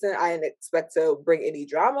 saying, listen, I didn't expect to bring any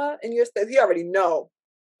drama in your space. He already know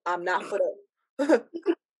I'm not for the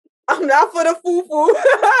I'm not for the foo-foo.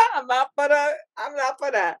 I'm not for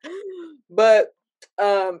that. But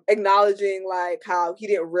acknowledging like how he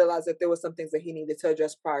didn't realize that there was some things that he needed to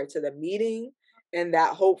address prior to the meeting, and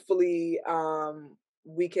that hopefully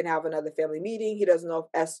we can have another family meeting. He doesn't know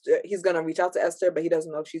if he's gonna reach out to Esther, but he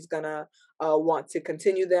doesn't know if she's gonna want to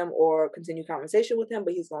continue them or continue conversation with him,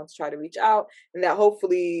 but he's going to try to reach out, and that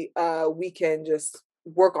hopefully we can just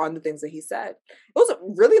work on the things that he said. It was a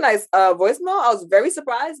really nice voicemail. I was very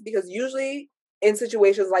surprised, because usually in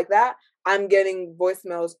situations like that, I'm getting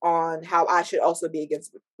voicemails on how I should also be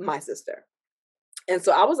against my sister. And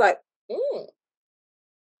so I was like,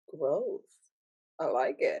 gross. I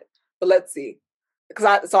like it. But let's see.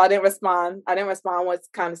 Because I didn't respond. I wanted to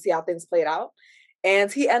kind of see how things played out.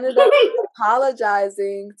 And he ended up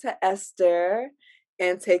apologizing to Esther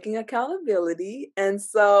and taking accountability. And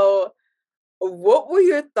so, what were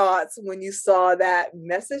your thoughts when you saw that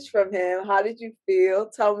message from him? How did you feel?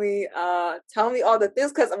 Tell me all the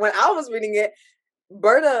things, because when I was reading it,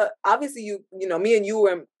 Berta, obviously you know, me and you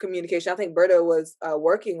were in communication. I think Berta was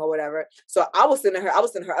working or whatever. So I was sending her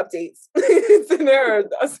updates. Sending her,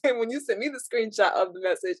 I was saying, when you sent me the screenshot of the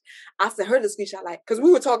message, I sent her the screenshot, like, because we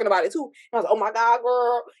were talking about it too. And I was like, oh my God,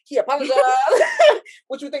 girl, he apologized.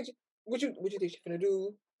 What you think what you think she's gonna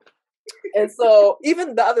do? And so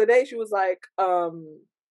even the other day she was like,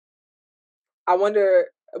 I wonder,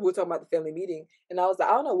 we were talking about the family meeting, and I was like,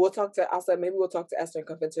 I don't know, I said, maybe we'll talk to Esther and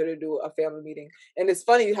convince her to do a family meeting. And it's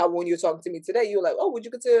funny how when you're talking to me today, you're like, oh, would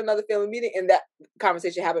you consider another family meeting? And that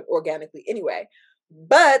conversation happened organically anyway.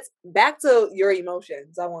 But back to your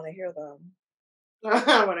emotions. I want to hear them.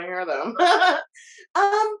 I want to hear them.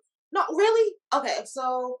 Not really. Okay,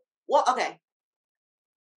 so, well, okay.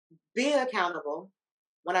 Being accountable.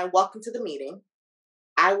 When I walk into the meeting,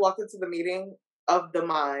 I walk into the meeting of the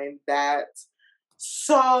mind that,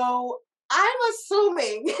 so I'm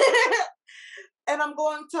assuming, and I'm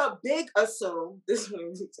going to big assume, this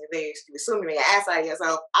they assuming me ass out of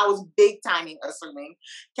yourself. I was big timing assuming,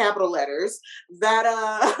 capital letters, that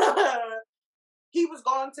he was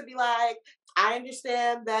going to be like, I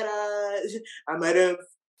understand that I might have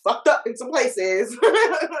fucked up in some places,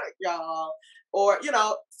 y'all, or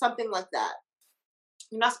something like that.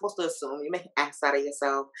 You're not supposed to assume. You make an ass out of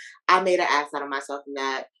yourself. I made an ass out of myself in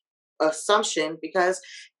that assumption because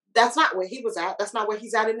that's not where he was at. That's not where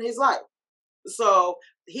he's at in his life. So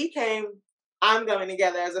he came, I'm coming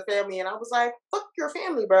together as a family, and I was like, fuck your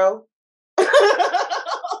family, bro.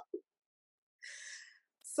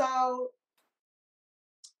 So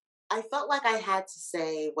I felt like I had to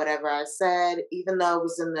say whatever I said, even though it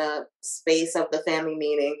was in the space of the family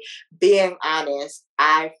meeting. Being honest,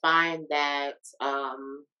 I find that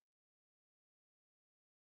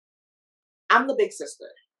I'm the big sister.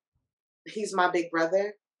 He's my big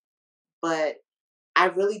brother, but I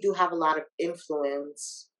really do have a lot of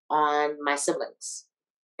influence on my siblings.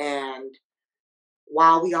 And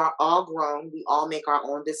while we are all grown, we all make our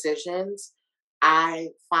own decisions.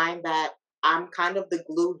 I find that I'm kind of the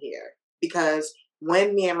glue here because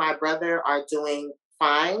when me and my brother are doing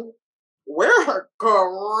fine, we're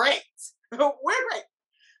great. We're great.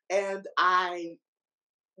 And I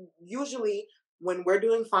usually, when we're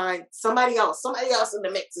doing fine, somebody else in the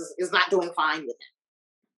mix is not doing fine with it.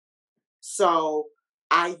 So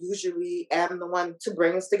I usually am the one to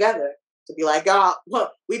bring us together, to be like, y'all,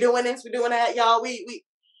 look, we doing this, we doing that, y'all, we,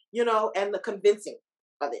 and the convincing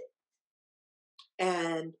of it.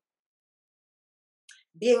 And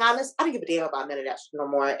being honest, I didn't give a damn about none of that no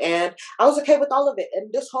more. And I was okay with all of it.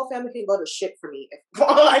 And this whole family can go to shit for me if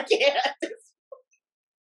I can't.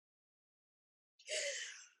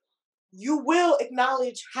 You will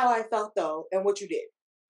acknowledge how I felt though and what you did.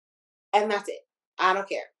 And that's it. I don't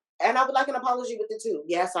care. And I would like an apology with it too.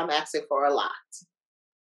 Yes, I'm asking for a lot.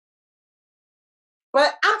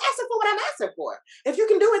 But I'm asking for what I'm asking for. If you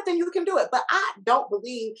can do it, then you can do it. But I don't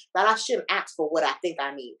believe that I shouldn't ask for what I think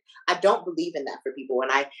I need. I don't believe in that for people.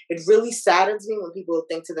 And it really saddens me when people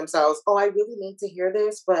think to themselves, oh, I really need to hear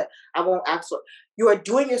this, but I won't ask for it. You are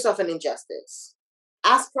doing yourself an injustice.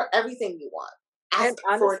 Ask for everything you want. Ask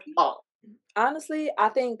for it all. Honestly, I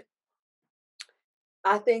think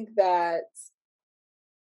that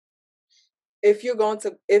if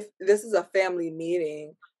this is a family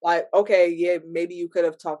meeting, like, okay, yeah, maybe you could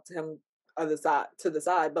have talked to him to the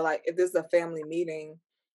side, but like, if this is a family meeting,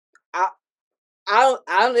 I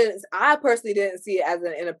personally didn't see it as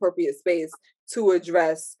an inappropriate space to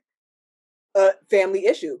address a family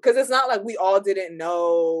issue, because it's not like we all didn't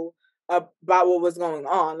know about what was going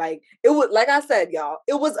on. Like, it was, like I said, y'all,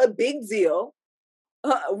 it was a big deal.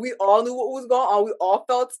 We all knew what was going on. We all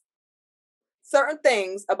felt certain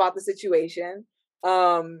things about the situation.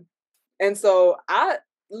 And so I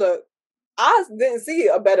didn't see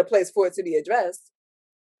a better place for it to be addressed.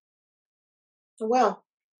 Well,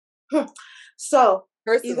 so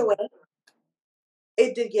either way,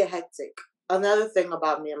 it did get hectic. Another thing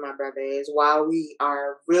about me and my brother is while we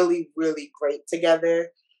are really, really great together,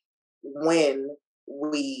 when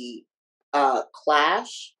we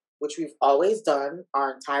clash, which we've always done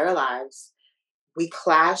our entire lives, we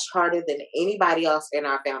clash harder than anybody else in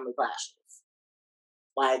our family clashes.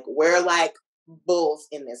 Like, we're like bulls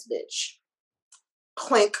in this bitch.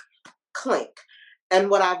 Clink, clink. And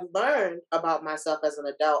what I've learned about myself as an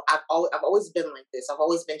adult, I've always been like this. I've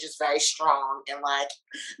always been just very strong and like,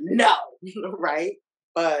 no, right?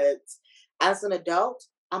 But as an adult,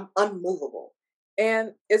 I'm unmovable.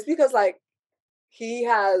 And it's because like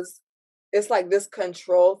it's like this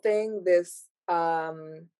control thing, this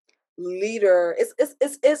leader.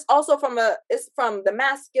 It's also from the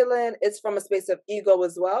masculine, it's from a space of ego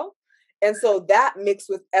as well. And so that mixed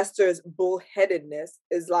with Esther's bullheadedness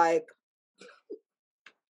is like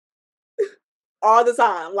all the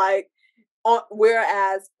time. Like,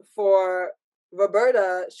 whereas for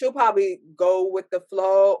Roberta, she'll probably go with the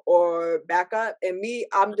flow or back up, and me,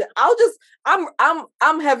 I'm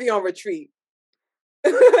heavy on retreat.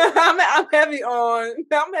 I'm heavy on.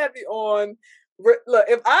 Look,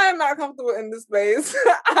 if I am not comfortable in this space,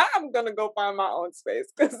 I'm gonna go find my own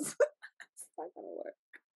space because it's not gonna work.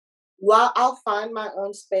 Well, I'll find my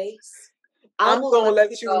own space. I'm gonna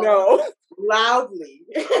let you know loudly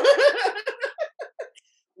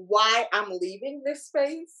why I'm leaving this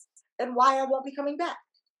space and why I won't be coming back.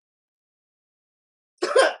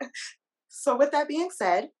 So with that being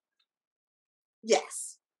said,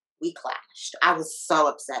 yes, we clashed. I was so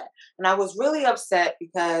upset. And I was really upset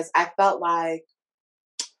because I felt like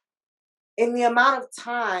in the amount of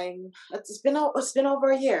time, it's been over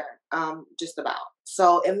a year, just about.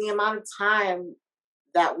 So in the amount of time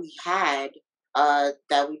that we had,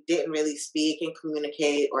 that we didn't really speak and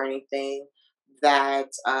communicate or anything, that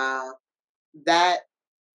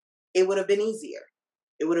it would have been easier.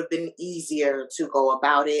 It would have been easier to go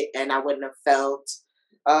about it, and I wouldn't have felt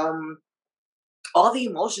all the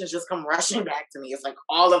emotions just come rushing back to me. It's like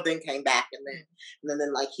all of them came back, and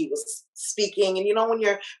then like he was speaking, and you know when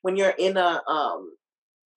you're in an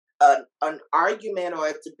argument or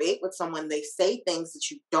a debate with someone, they say things that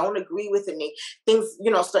you don't agree with, and things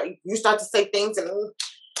you start to say things, and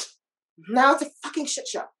now it's a fucking shit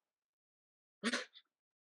show.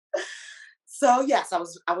 So yes, I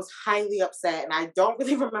was highly upset, and I don't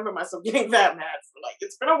really remember myself getting that mad. So, like,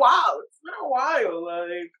 it's been a while.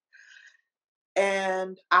 Like,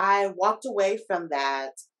 and I walked away from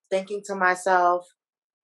that thinking to myself,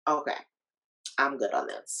 okay, I'm good on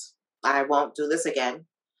this. I won't do this again.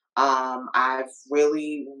 I've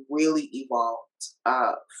really, really evolved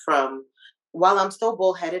from while I'm still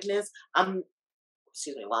bullheadedness. While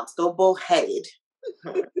I'm still bullheaded.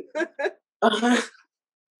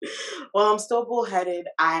 Well, I'm still bullheaded.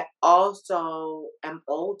 I also am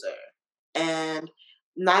older, and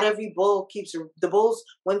not every bull keeps the bulls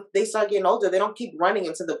when they start getting older. They don't keep running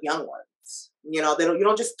into the young ones. You know, you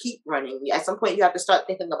don't just keep running. At some point, you have to start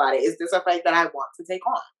thinking about it. Is this a fight that I want to take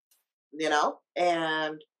on? You know,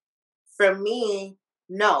 and for me,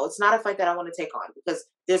 no, it's not a fight that I want to take on because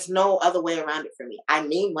there's no other way around it for me. I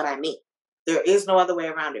mean what I mean. There is no other way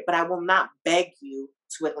around it. But I will not beg you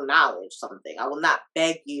to acknowledge something. I will not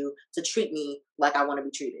beg you to treat me like I want to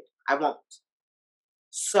be treated. I won't.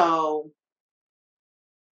 So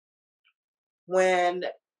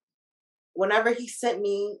whenever he sent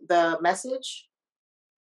me the message,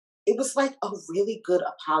 it was like a really good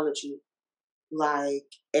apology.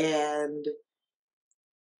 And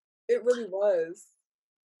it really was.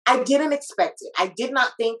 I didn't expect it. I did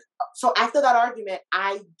not think so. After that argument,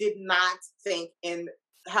 I did not think in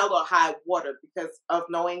hell or high water because of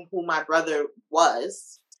knowing who my brother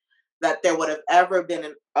was, that there would have ever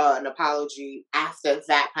been an apology after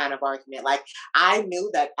that kind of argument. Like, I knew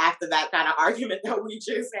that after that kind of argument that we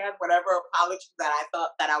just had, whatever apology that I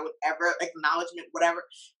thought that I would ever, acknowledgement, whatever,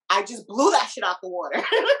 I just blew that shit out the water.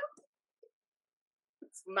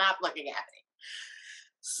 It's not fucking happening.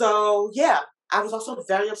 So, yeah, I was also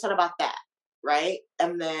very upset about that, right?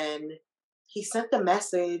 And then he sent the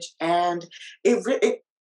message, and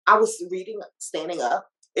I was reading, standing up.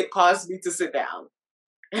 It caused me to sit down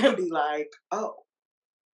and be like, oh,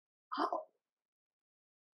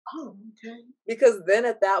 okay. Because then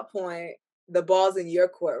at that point, the ball's in your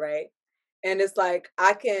court, right? And it's like,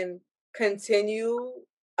 I can continue.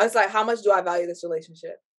 It's like, how much do I value this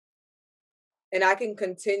relationship? And I can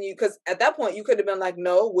continue, because at that point, you could have been like,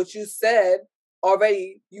 no, what you said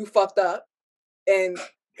already, you fucked up. And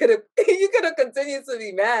you could have continued to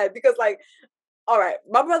be mad because, like, all right,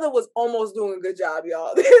 my brother was almost doing a good job,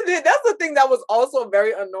 y'all. That's the thing that was also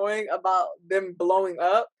very annoying about them blowing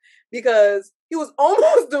up, because he was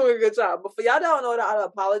almost doing a good job. But for y'all that don't know how to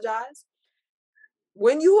apologize,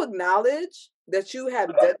 when you acknowledge that you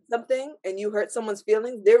have done something and you hurt someone's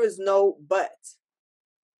feelings, there is no but.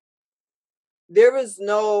 There is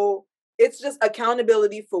no, it's just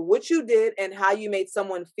accountability for what you did and how you made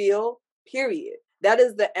someone feel, period. That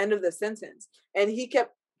is the end of the sentence. And he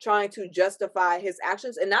kept trying to justify his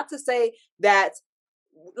actions. And not to say that,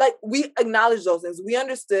 like, we acknowledge those things. We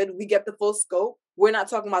understood, we get the full scope. We're not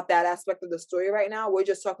talking about that aspect of the story right now. We're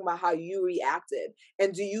just talking about how you reacted.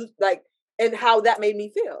 And and how that made me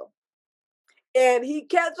feel. And he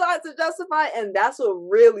kept trying to justify, and that's what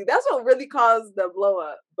really caused the blow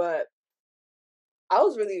up. But I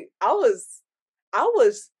was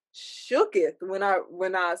shooketh when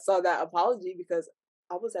I saw that apology, because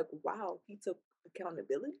I was like, wow, he took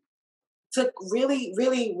accountability. Took really,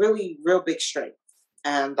 really, really, real big strength.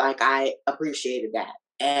 And like I appreciated that.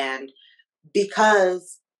 And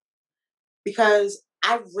because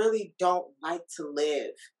I really don't like to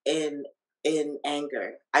live in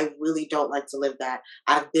anger. I really don't like to live that.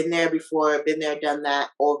 I've been there before, been there, done that,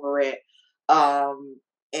 over it.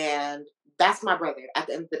 And that's my brother. At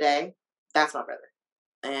the end of the day, that's my brother.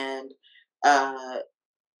 And uh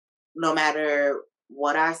no matter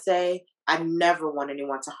what I say, I never want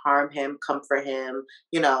anyone to harm him, comfort him,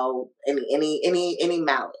 any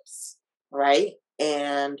malice, right?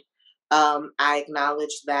 And I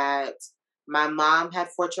acknowledge that my mom had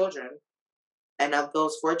 4 children, and of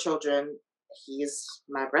those 4 children, he's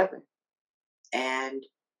my brother, and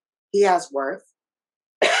he has worth.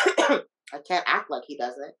 I can't act like he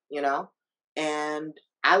doesn't, and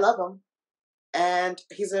I love him, and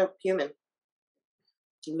he's a human.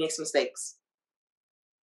 He makes mistakes.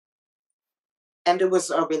 And it was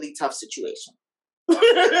a really tough situation.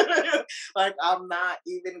 Like, I'm not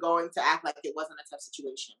even going to act like it wasn't a tough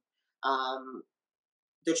situation.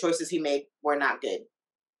 The choices he made were not good,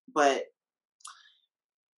 but it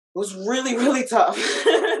was really, really tough.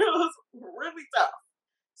 It was really tough.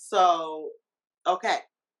 So, okay.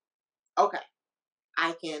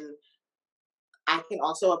 I can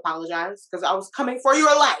also apologize because I was coming for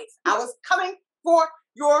your life. I was coming for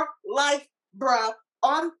your life, bruh.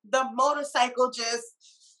 On the motorcycle, just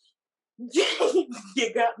you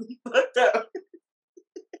got me fucked up.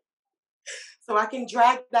 So I can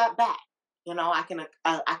drag that back.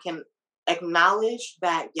 I can acknowledge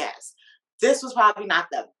that, yes, this was probably not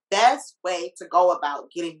the best way to go about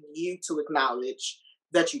getting you to acknowledge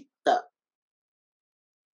that you fucked up.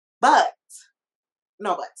 But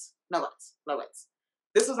no buts, no buts, no buts.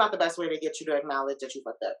 This was not the best way to get you to acknowledge that you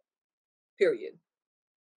fucked up. Period.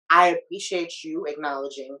 I appreciate you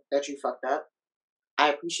acknowledging that you fucked up. I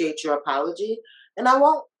appreciate your apology, and I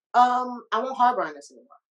won't harbor on this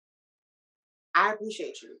anymore. I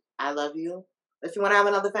appreciate you. I love you. If you want to have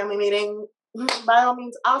another family meeting, by all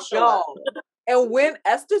means, I'll show up. And when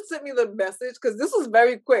Esther sent me the message, because this was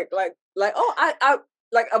very quick, like oh, I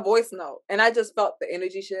like a voice note, and I just felt the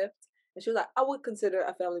energy shift, and she was like, I would consider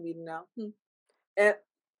a family meeting now, and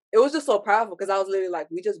it was just so powerful because I was literally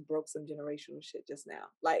like, we just broke some generational shit just now.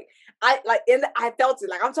 Like I felt it.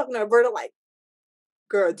 Like I'm talking to Roberta, like,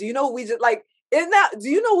 girl, do you know we just like do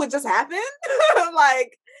you know what just happened?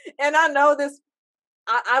 Like, and I know this.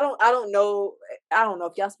 I don't know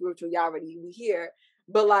if y'all spiritual, y'all already here,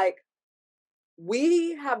 but like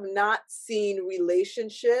we have not seen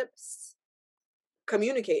relationships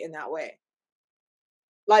communicate in that way.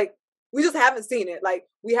 Like we just haven't seen it. Like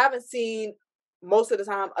we haven't seen most of the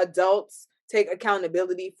time adults take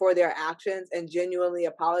accountability for their actions and genuinely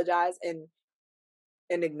apologize and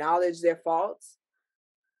acknowledge their faults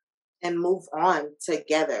and move on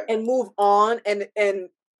together and move on and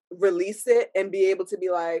release it and be able to be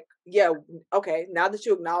like, yeah, okay, now that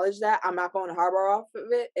you acknowledge that, I'm not going to harbor off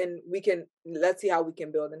of it, and let's see how we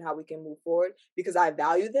can build and how we can move forward because I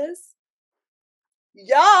value this.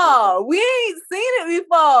 Y'all, we ain't seen it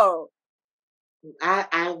before.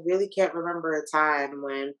 I really can't remember a time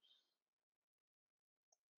when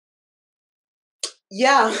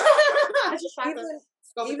I just tried to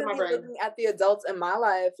go into my brain. Looking at the adults in my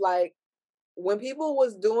life, like when people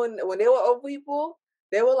when they were over people,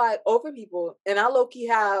 they were like over people, and I low-key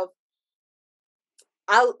have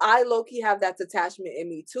that detachment in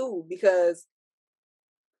me too, because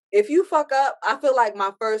if you fuck up, I feel like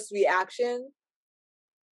my first reaction,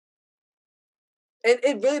 and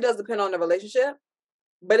it really does depend on the relationship,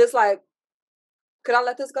 but it's like, could I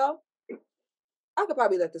let this go? I could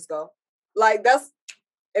probably let this go. Like that's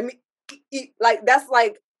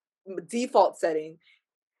like default setting.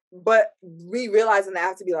 But realizing that I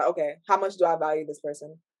have to be like, okay, how much do I value this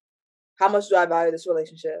person? How much do I value this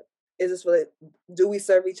relationship? Do we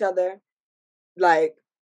serve each other? Like,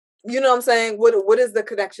 you know what I'm saying? What is the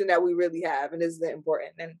connection that we really have? And is it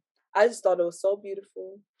important? And I just thought it was so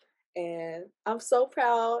beautiful. And I'm so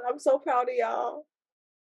proud. I'm so proud of y'all.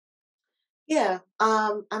 Yeah.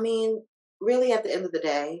 I mean, really at the end of the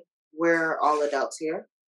day, we're all adults here.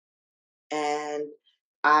 And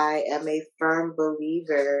I am a firm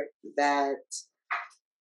believer that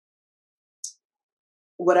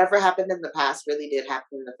whatever happened in the past really did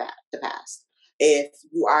happen in the past. If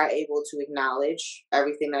you are able to acknowledge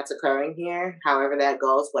everything that's occurring here, however that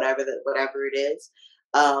goes, whatever it is,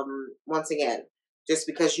 once again, just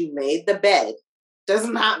because you made the bed does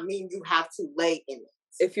not mean you have to lay in it.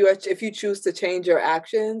 If you choose to change your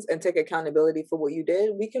actions and take accountability for what you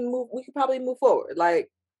did, we can probably move forward.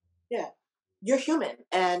 Like, yeah. you're human,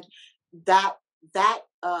 and that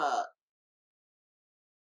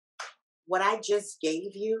what I just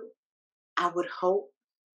gave you, I would hope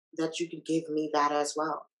that you could give me that as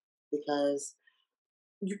well, because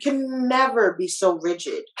you can never be so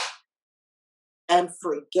rigid and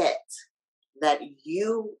forget that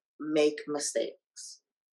you make mistakes,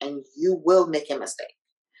 and you will make a mistake.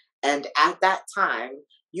 And at that time,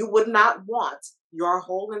 you would not want your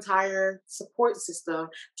whole entire support system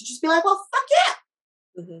to just be like, well, fuck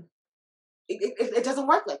yeah. Mm-hmm. It doesn't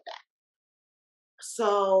work like that.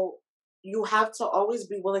 So you have to always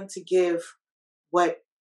be willing to give what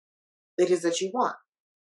it is that you want.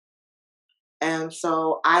 And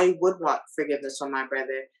so I would want forgiveness from my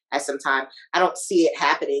brother at some time. I don't see it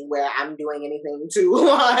happening where I'm doing anything to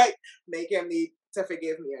like make him need to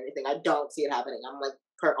forgive me or anything. I don't see it happening. I'm like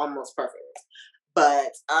almost perfect.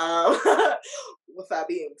 But with that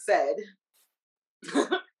being said,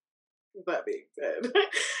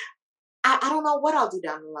 I don't know what I'll do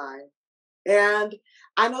down the line. And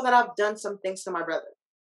I know that I've done some things to my brother.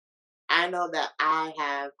 I know that I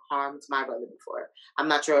have harmed my brother before. I'm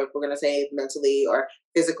not sure if we're gonna say mentally or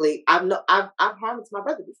physically. I've harmed my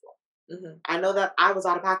brother before. Mm-hmm. I know that I was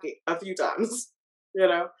out of pocket a few times. You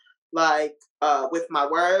know, like with my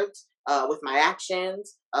words, with my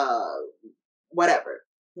actions, whatever.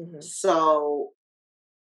 Mm-hmm. So,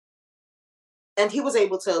 and he was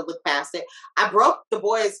able to look past it. I broke the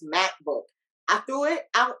boy's MacBook. I threw it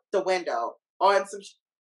out the window on some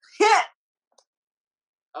shit.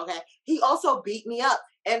 Okay. He also beat me up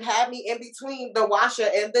and had me in between the washer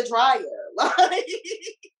and the dryer. Like,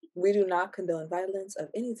 we do not condone violence of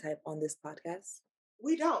any type on this podcast.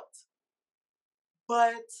 We don't.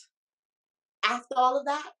 But after all of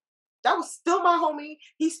that, that was still my homie.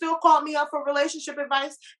 He still called me up for relationship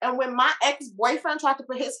advice. And when my ex-boyfriend tried to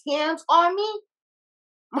put his hands on me,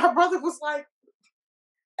 my brother was like,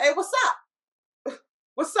 hey, what's up?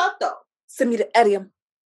 What's up, though? Send me the Edium.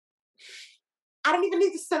 I didn't even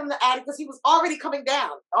need to send him the ad because he was already coming down.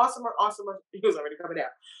 Awesome. He was already coming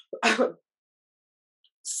down.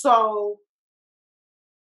 So,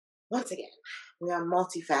 once again, we are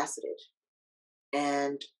multifaceted.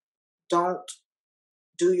 And don't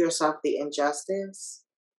do yourself the injustice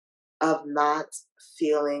of not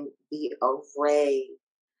feeling the array,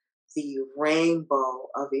 the rainbow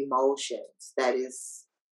of emotions that is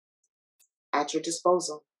at your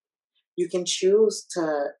disposal. You can choose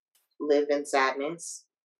to live in sadness.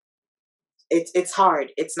 It's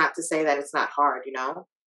hard. It's not to say that it's not hard, you know,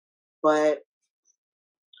 but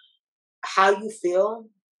how you feel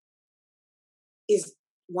is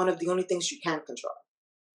one of the only things you can control.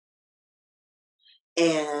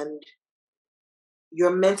 And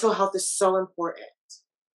your mental health is so important.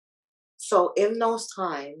 So in those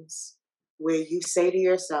times where you say to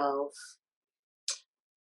yourself,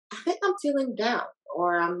 I think I'm feeling down,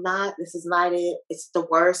 or I'm not, this is not it, it's the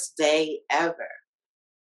worst day ever.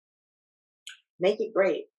 Make it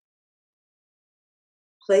great.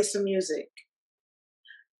 Play some music.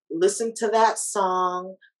 Listen to that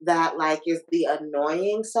song that like is the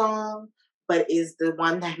annoying song, but is the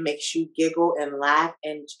one that makes you giggle and laugh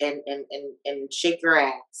and shake your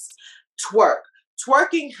ass. Twerk.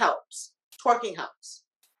 Twerking helps.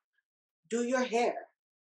 Do your hair.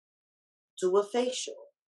 Do a facial.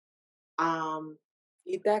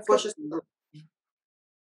 Eat that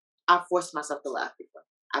I've forced myself to laugh before.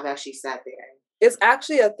 I've actually sat there. It's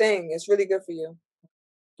actually a thing. It's really good for you.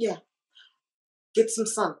 Yeah. Get some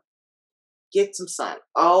sun.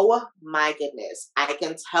 Oh my goodness. I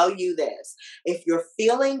can tell you this. If you're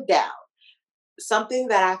feeling down, something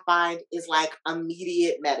that I find is like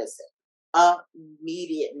immediate medicine.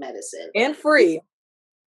 And free.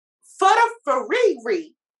 For the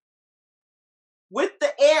free. With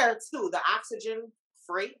the air too. The oxygen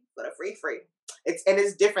free. For the free.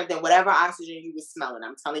 It's different than whatever oxygen you were smelling.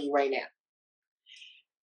 I'm telling you right now.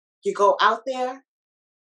 You go out there,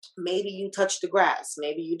 maybe you touch the grass.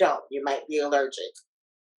 Maybe you don't. You might be allergic.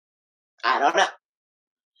 I don't know.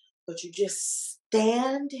 But you just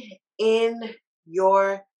stand in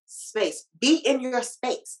your space. Be in your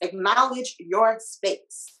space. Acknowledge your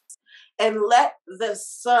space. And let the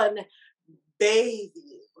sun bathe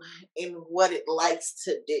you in what it likes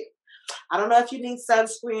to do. I don't know if you need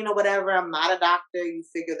sunscreen or whatever. I'm not a doctor. You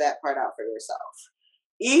figure that part out for yourself.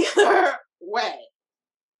 Either way,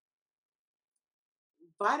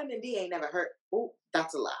 vitamin D ain't never hurt. Ooh,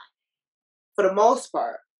 that's a lie. For the most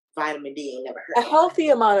part, vitamin D ain't never hurt. A healthy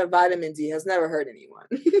amount of vitamin D has never hurt anyone.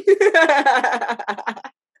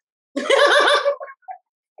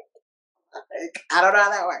 I don't know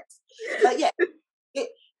how that works. But yeah,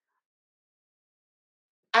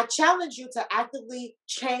 I challenge you to actively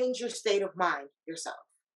change your state of mind yourself.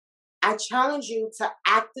 I challenge you to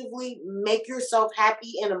actively make yourself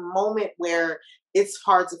happy in a moment where it's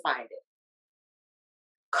hard to find it.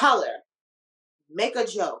 Color, make a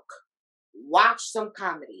joke, watch some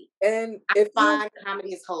comedy. And I find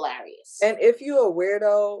comedy is hilarious. And if you a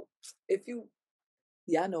weirdo,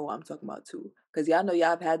 y'all know what I'm talking about too. Because y'all know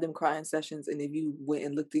y'all have had them crying sessions, and if you went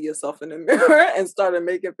and looked at yourself in the mirror and started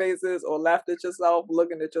making faces or laughed at yourself,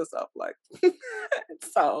 looking at yourself like,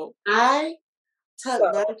 so. I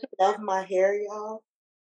learned to love my hair, y'all.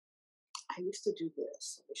 I used to do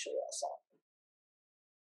this. Let me show y'all something.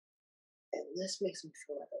 And this makes me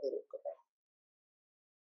feel like a little girl.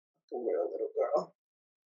 Like a real little girl.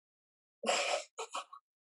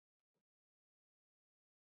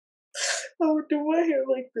 I would do my hair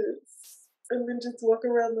like this and then just walk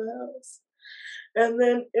around the house. And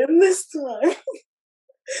then in this time,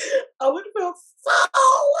 I would feel so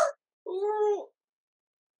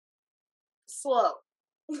slow.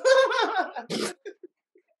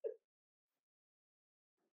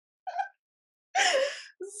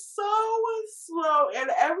 So slow. And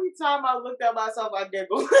every time I looked at myself, I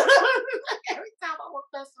giggled. Every time I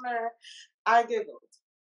walked past the mirror, I giggled.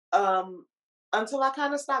 Until I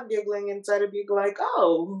kind of stopped giggling and started being like,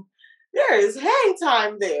 oh, there is hang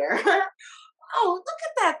time there. Oh, look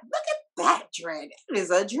at that dread. It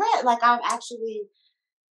is a dread. Like, I'm actually,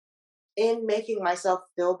 in making myself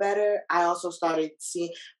feel better, I also started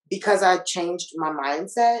seeing, because I changed my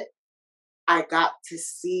mindset, I got to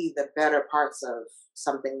see the better parts of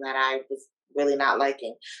something that I was really not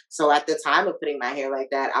liking. So at the time of putting my hair like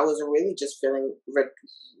that, I was really just feeling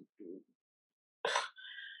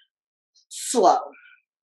slow.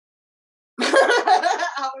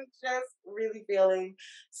 I was just really feeling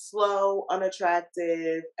slow,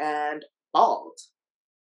 unattractive, and bald.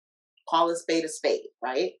 Call a spade,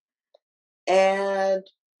 right? And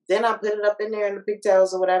then I put it up in there in the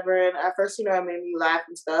pigtails or whatever. And at first, it made me laugh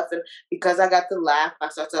and stuff. And because I got to laugh, I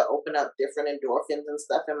started to open up different endorphins and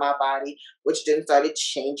stuff in my body, which then started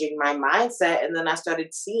changing my mindset. And then I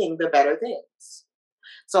started seeing the better things.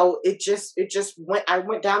 So it just I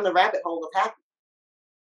went down the rabbit hole of happy.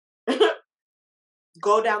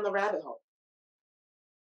 Go down the rabbit hole.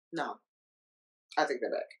 No, I take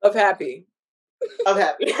that back. Of happy. Of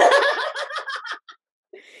happy.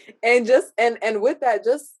 And just and with that,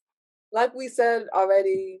 just like we said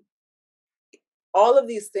already, all of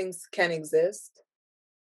these things can exist,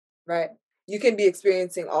 right? You can be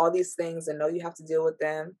experiencing all these things and know you have to deal with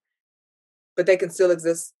them, but they can still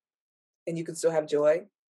exist, and you can still have joy,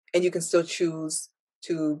 and you can still choose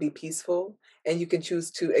to be peaceful, and you can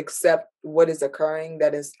choose to accept what is occurring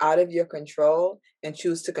that is out of your control and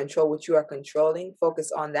choose to control what you are controlling,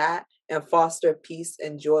 focus on that, and foster peace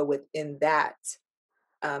and joy within that,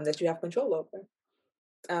 that you have control over.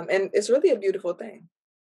 And it's really a beautiful thing.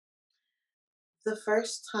 The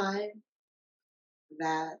first time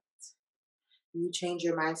that you change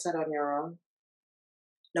your mindset on your own,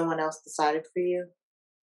 no one else decided for you,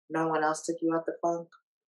 no one else took you out the funk,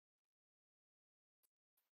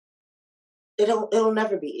 it'll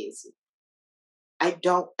never be easy. I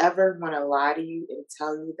don't ever want to lie to you and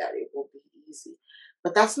tell you that it will be easy.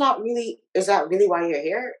 But is that really why you're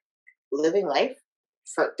here? Living life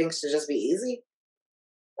for things to just be easy?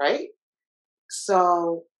 Right?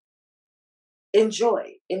 So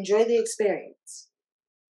enjoy the experience.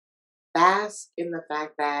 Bask in the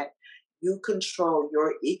fact that you control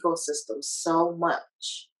your ecosystem so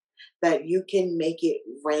much that you can make it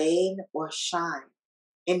rain or shine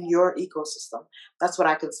in your ecosystem. That's what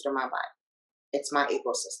I consider my body. It's my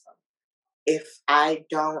ecosystem. If I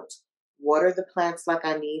don't water the plants like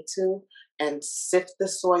I need to and sift the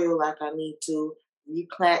soil like I need to,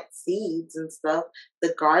 replant seeds and stuff,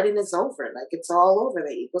 the garden is over. Like, it's all over.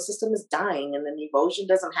 The ecosystem is dying, and then erosion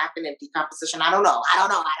doesn't happen in decomposition. I don't know. I'm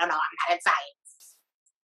not in science.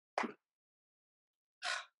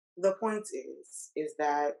 The point is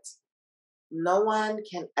that no one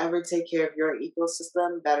can ever take care of your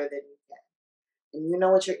ecosystem better than you can. And you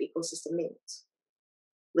know what your ecosystem needs.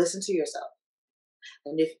 Listen to yourself.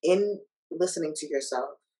 And if in listening to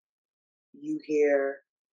yourself, you hear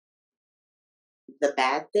the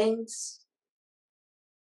bad things,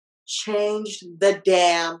 change the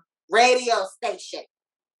damn radio station.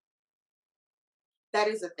 That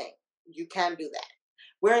is a thing. You can do that.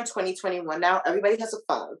 We're in 2021 now. Everybody has a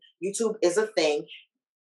phone. YouTube is a thing.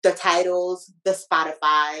 The titles, the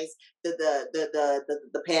Spotify's, the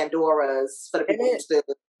Pandoras for the people who still.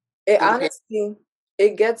 It honestly,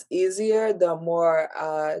 it gets easier the more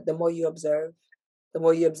you observe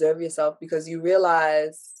yourself, because you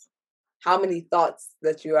realize how many thoughts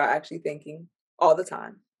that you are actually thinking all the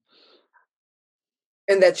time,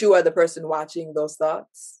 and that you are the person watching those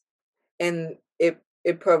thoughts, and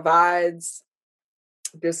it provides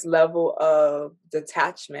this level of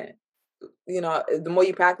detachment. The more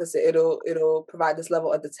you practice it, it'll provide this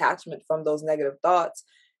level of detachment from those negative thoughts,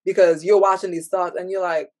 because you're watching these thoughts and you're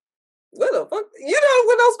like, where the fuck,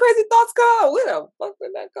 when those crazy thoughts come, where the fuck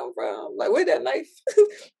did that come from? Like, where'd that knife?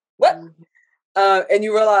 What? And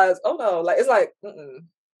you realize, oh no, like, it's like,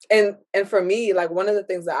 and for me, like, one of the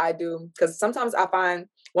things that I do, because sometimes I find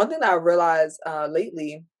one thing that I realized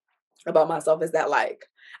lately about myself is that, like,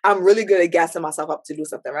 I'm really good at gassing myself up to do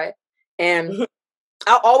something, right? And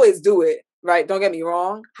I'll always do it, right? Don't get me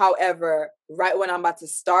wrong. However, right when I'm about to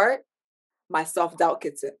start, my self-doubt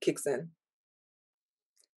kicks in.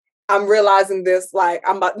 I'm realizing this, like,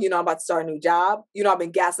 I'm about to start a new job. I've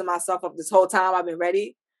been gassing myself up this whole time. I've been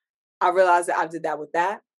ready. I realized that I did that with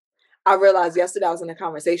that. I realized yesterday I was in a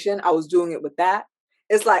conversation. I was doing it with that.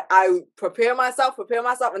 It's like I prepare myself,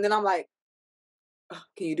 and then I'm like, oh,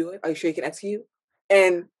 can you do it? Are you sure you can execute?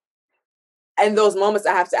 And those moments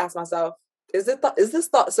I have to ask myself, is this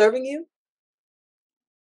thought serving you?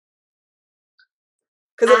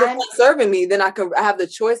 Because if it's not serving me, then I have the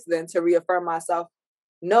choice then to reaffirm myself.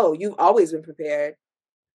 No, you've always been prepared.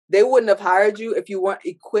 They wouldn't have hired you if you weren't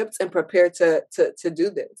equipped and prepared to do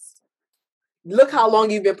this. Look how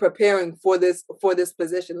long you've been preparing for this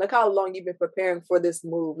position. Look how long you've been preparing for this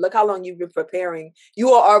move. Look how long you've been preparing.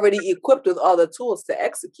 You are already equipped with all the tools to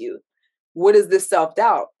execute. What is this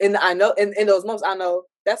self-doubt? And I know in those moments, I know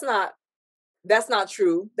that's not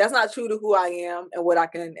true. That's not true to who I am and what I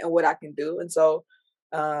can do. And so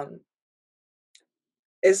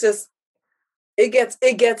it's just it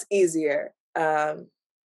gets easier.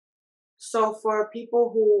 So for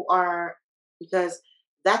people who are, because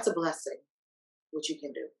that's a blessing, what you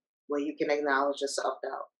can do, where you can acknowledge your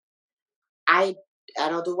self-doubt. I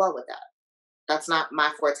don't do well with that. That's not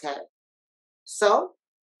my forte. So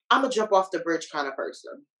I'm a jump off the bridge kind of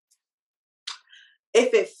person.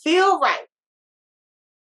 If it feel right,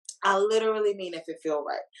 I literally mean if it feel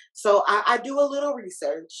right. So I do a little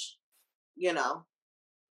research,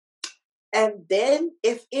 and then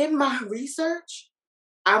if in my research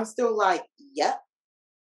I'm still like, yep,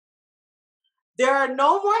 there are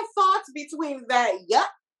no more thoughts between that yep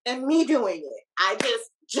and me doing it. I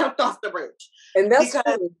just jumped off the bridge. And that's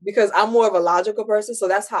true, because I'm more of a logical person, so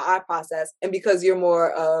that's how I process. And because you're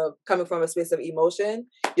more coming from a space of emotion,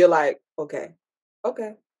 you're like, okay.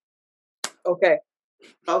 Because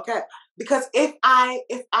if I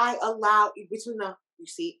allow between the, you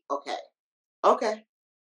see, okay.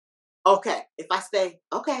 If I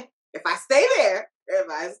stay there,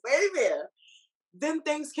 then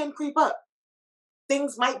things can creep up.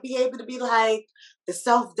 Things might be able to be like the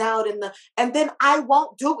self-doubt and then I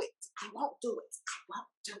won't do it.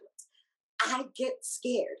 I get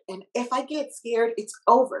scared. And if I get scared, it's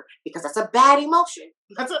over, because that's a bad emotion.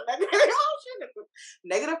 That's a negative emotion. It's a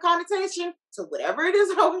negative connotation to whatever it is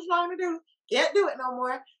I was trying to do. Can't do it no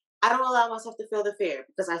more. I don't allow myself to feel the fear,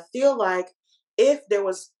 because I feel like if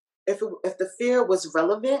the fear was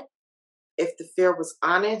relevant, if the fear was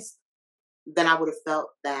honest, then I would have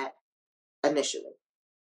felt that initially.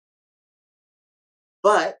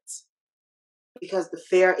 But because the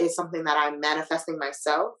fear is something that I'm manifesting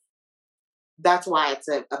myself, that's why it's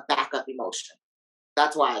a backup emotion.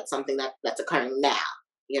 That's why it's something that's occurring now,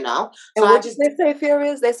 So and what they say fear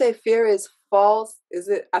is? They say fear is false. Is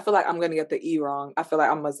it? I feel like I'm going to get the E wrong. I feel like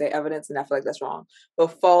I'm going to say evidence, and I feel like that's wrong.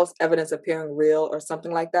 But false evidence appearing real, or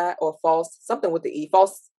something like that, or false something with the E.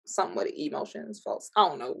 False something with the emotions. False. I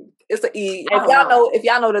don't know. It's the E. If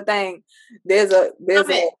y'all know the thing, there's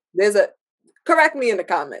a. Correct me in the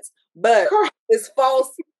comments, but it's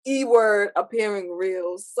false E word appearing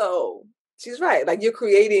real. So she's right. Like, you're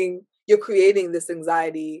creating this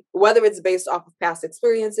anxiety, whether it's based off of past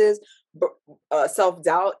experiences,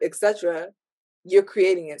 self-doubt, etc. You're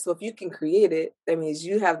creating it. So if you can create it, that means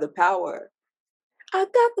you have the power. I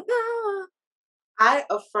got the power. I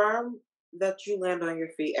affirm that you land on your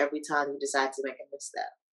feet every time you decide to make a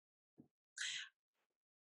misstep.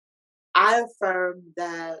 I affirm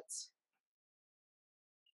that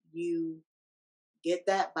you get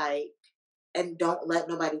that bike and don't let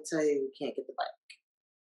nobody tell you you can't get the bike.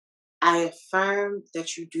 I affirm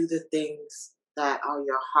that you do the things that are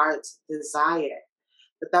your heart's desire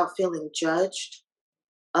without feeling judged,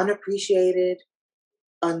 unappreciated,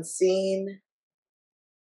 unseen,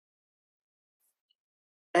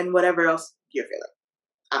 and whatever else you're feeling.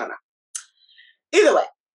 I don't know. Either way,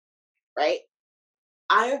 right?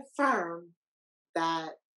 I affirm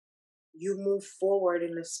that you move forward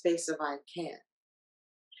in the space of I can.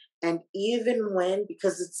 And even when,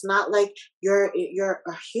 because it's not like you're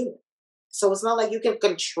a human, so it's not like you can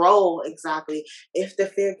control exactly if the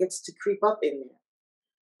fear gets to creep up in there.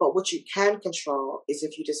 But what you can control is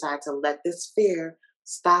if you decide to let this fear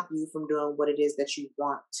stop you from doing what it is that you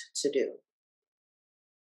want to do.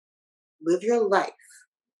 Live your life,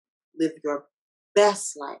 live your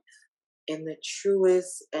best life in the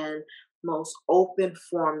truest and most open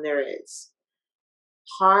form there is.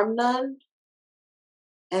 Harm none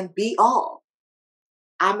and be all.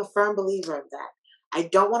 I'm a firm believer of that. I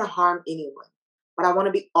don't want to harm anyone, but I want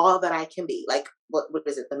to be all that I can be. Like, what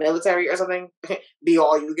is it, the military or something? Be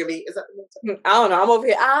all you can be. Is that the military? I don't know. I'm over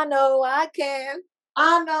here. I know I can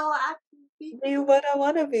I know I can be what I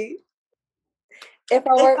want to be. If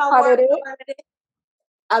I If work I hard work at it, hard at it,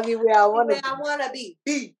 I'll be where I I'll be want to where I want to be.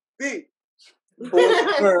 Be. Boy,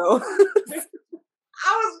 girl.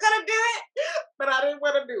 I was gonna do it, but I didn't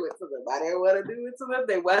want to do it to them. I didn't want to do it to them.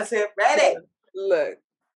 They wasn't ready. Look.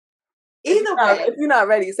 Either way, if you're not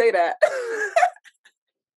ready, say that.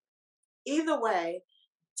 Either way,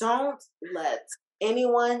 don't let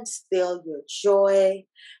anyone steal your joy.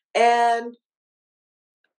 And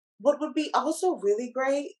what would be also really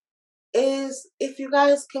great is if you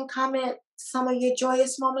guys can comment some of your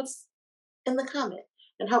joyous moments in the comment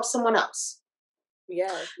and help someone else.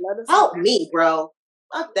 Yes, let us help know. me, bro.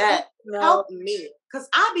 Fuck that. No. Help me. Because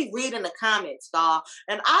I be reading the comments, y'all,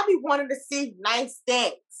 and I be wanting to see nice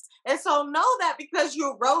things. And so know that because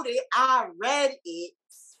you wrote it, I read it.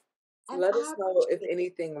 Let us know if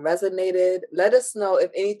anything resonated. Let us know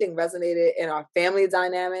if anything resonated in our family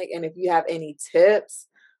dynamic. And if you have any tips,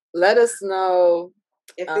 let us know.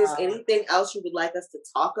 If there's anything else you would like us to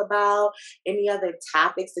talk about, any other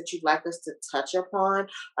topics that you'd like us to touch upon,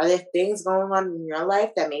 are there things going on in your life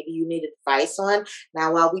that maybe you need advice on?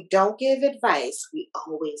 Now, while we don't give advice, we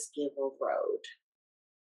always give a road.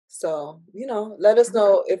 So, let us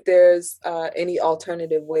know if there's any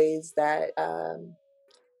alternative ways that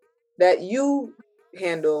that you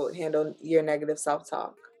handle your negative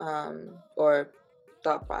self-talk or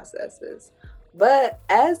thought processes. But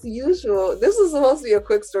as usual, this was supposed to be a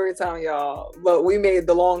quick story time, y'all. But we made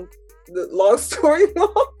the long story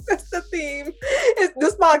long. That's the theme.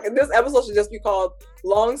 This episode should just be called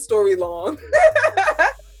 "Long Story Long."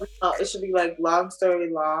 It should be like "Long Story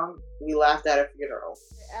Long." We laughed at a funeral.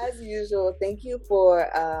 As usual, thank you for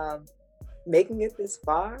making it this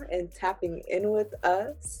far and tapping in with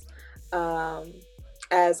us.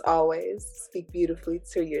 As always, speak beautifully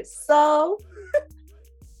to your soul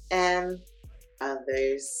and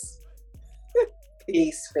others.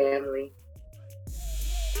 Peace, family.